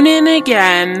 Tune in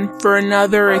again for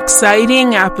another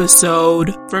exciting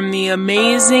episode from the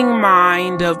amazing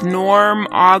mind of Norm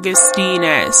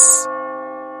Augustinus.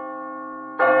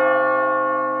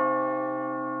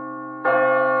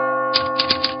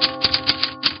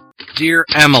 Dear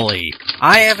Emily,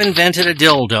 I have invented a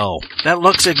dildo that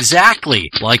looks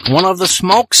exactly like one of the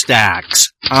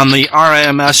smokestacks on the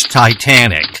RMS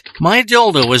Titanic. My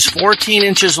dildo is 14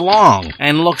 inches long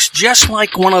and looks just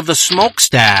like one of the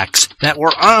smokestacks that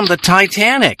were on the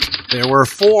Titanic. There were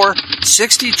 4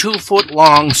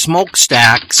 62-foot-long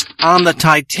smokestacks on the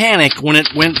Titanic when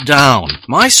it went down.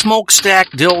 My smokestack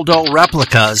dildo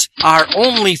replicas are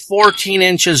only 14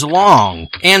 inches long,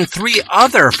 and 3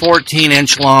 other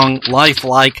 14-inch-long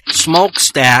lifelike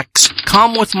smokestacks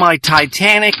come with my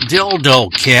Titanic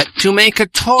dildo kit to make a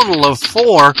total of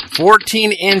 4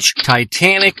 14-inch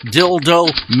Titanic dildo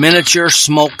miniature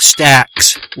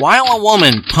smokestacks. While a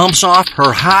woman pumps off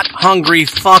her hot, hungry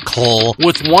fuckhole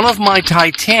with one of my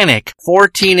Titanic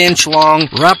 14-inch long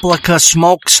replica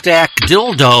smokestack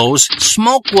dildos,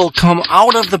 smoke will come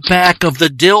out of the back of the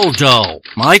dildo.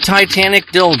 My Titanic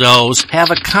dildos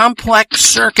have a complex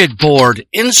circuit board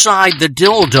inside the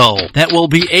dildo that will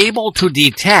be able to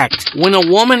detect when a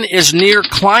woman is near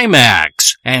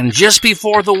climax. And just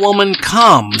before the woman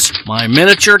comes, my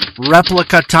miniature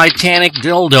replica Titanic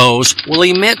dildos will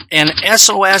emit an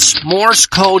SOS Morse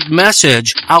code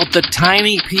message out the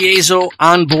tiny piezo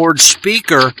onboard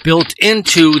speaker built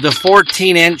into the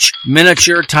 14-inch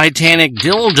miniature Titanic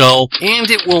dildo, and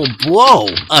it will blow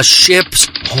a ship's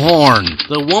horn.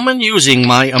 The woman using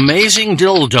my amazing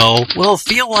dildo will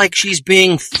feel like she's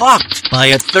being fucked by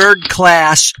a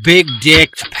third-class,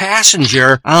 big-dicked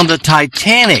passenger on the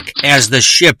Titanic as the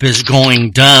ship is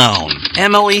going down.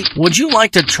 Emily, would you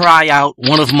like to try out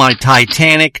one of my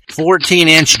Titanic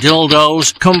 14-inch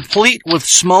dildos, complete with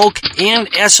smoke and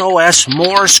SOS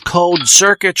Morse code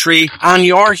circuitry on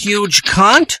your huge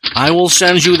cunt? I will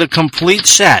send you the complete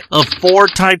set of 4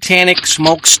 Titanic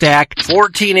smokestack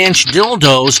 14-inch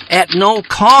dildos at no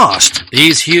cost.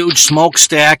 These huge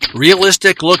smokestack,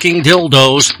 realistic-looking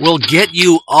dildos will get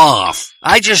you off.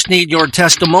 I just need your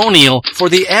testimonial for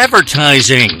the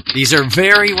advertising. These are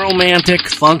very romantic,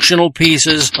 functional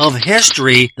pieces of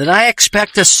history that I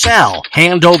expect to sell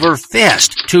hand over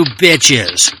fist to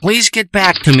bitches. Please get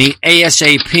back to me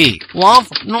ASAP. Love,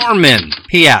 Norman.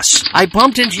 P.S. I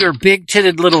bumped into your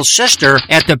big-titted little sister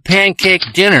at the pancake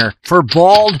dinner for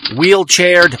bald,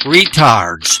 wheelchaired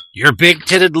retards. Your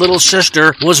big-titted little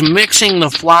sister was mixing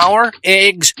the flour,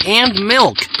 eggs, and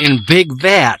milk in big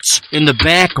vats in the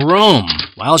back room.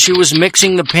 While she was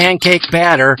mixing the pancake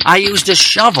batter, I used a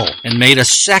shovel and made a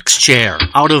sex chair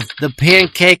out of the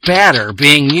pancake batter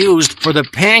being used for the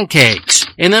pancakes.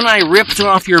 And then I ripped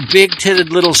off your big-titted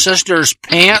little sister's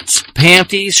pants,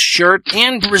 panties, shirt,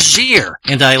 and brassiere,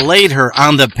 and I laid her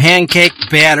on the pancake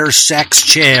batter sex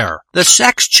chair. The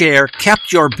sex chair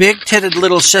kept your big-titted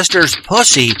little sister's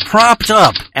pussy propped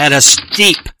up at a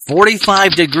steep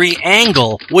 45-degree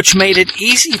angle, which made it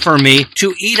easy for me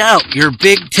to eat out your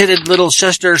big-titted little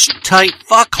sister's tight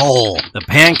fuckhole. The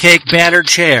pancake batter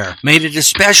chair made it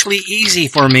especially easy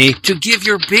for me to give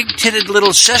your big-titted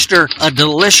little sister a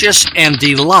delicious and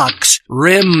deluxe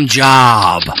rim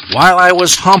job. While I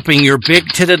was humping your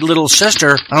big-titted little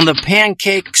sister on the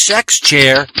pancake sex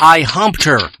chair, I humped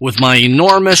her with my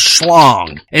enormous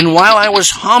schlong. And while I was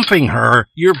humping her,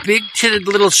 your big-titted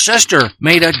little sister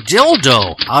made a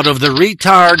dildo out of the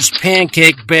retard's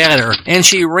pancake batter, and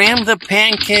she rammed the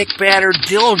pancake batter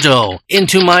dildo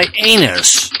into my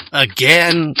anus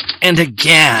again and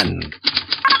again.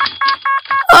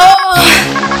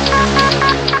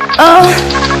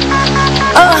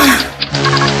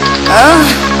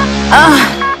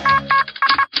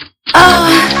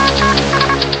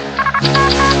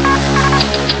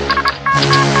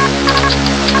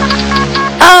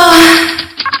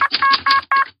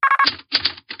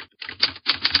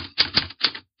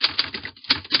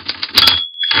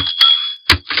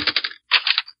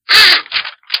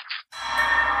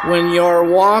 When you're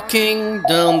walking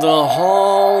down the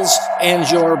halls and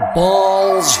your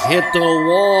balls hit the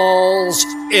walls,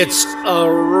 it's a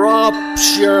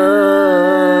rupture.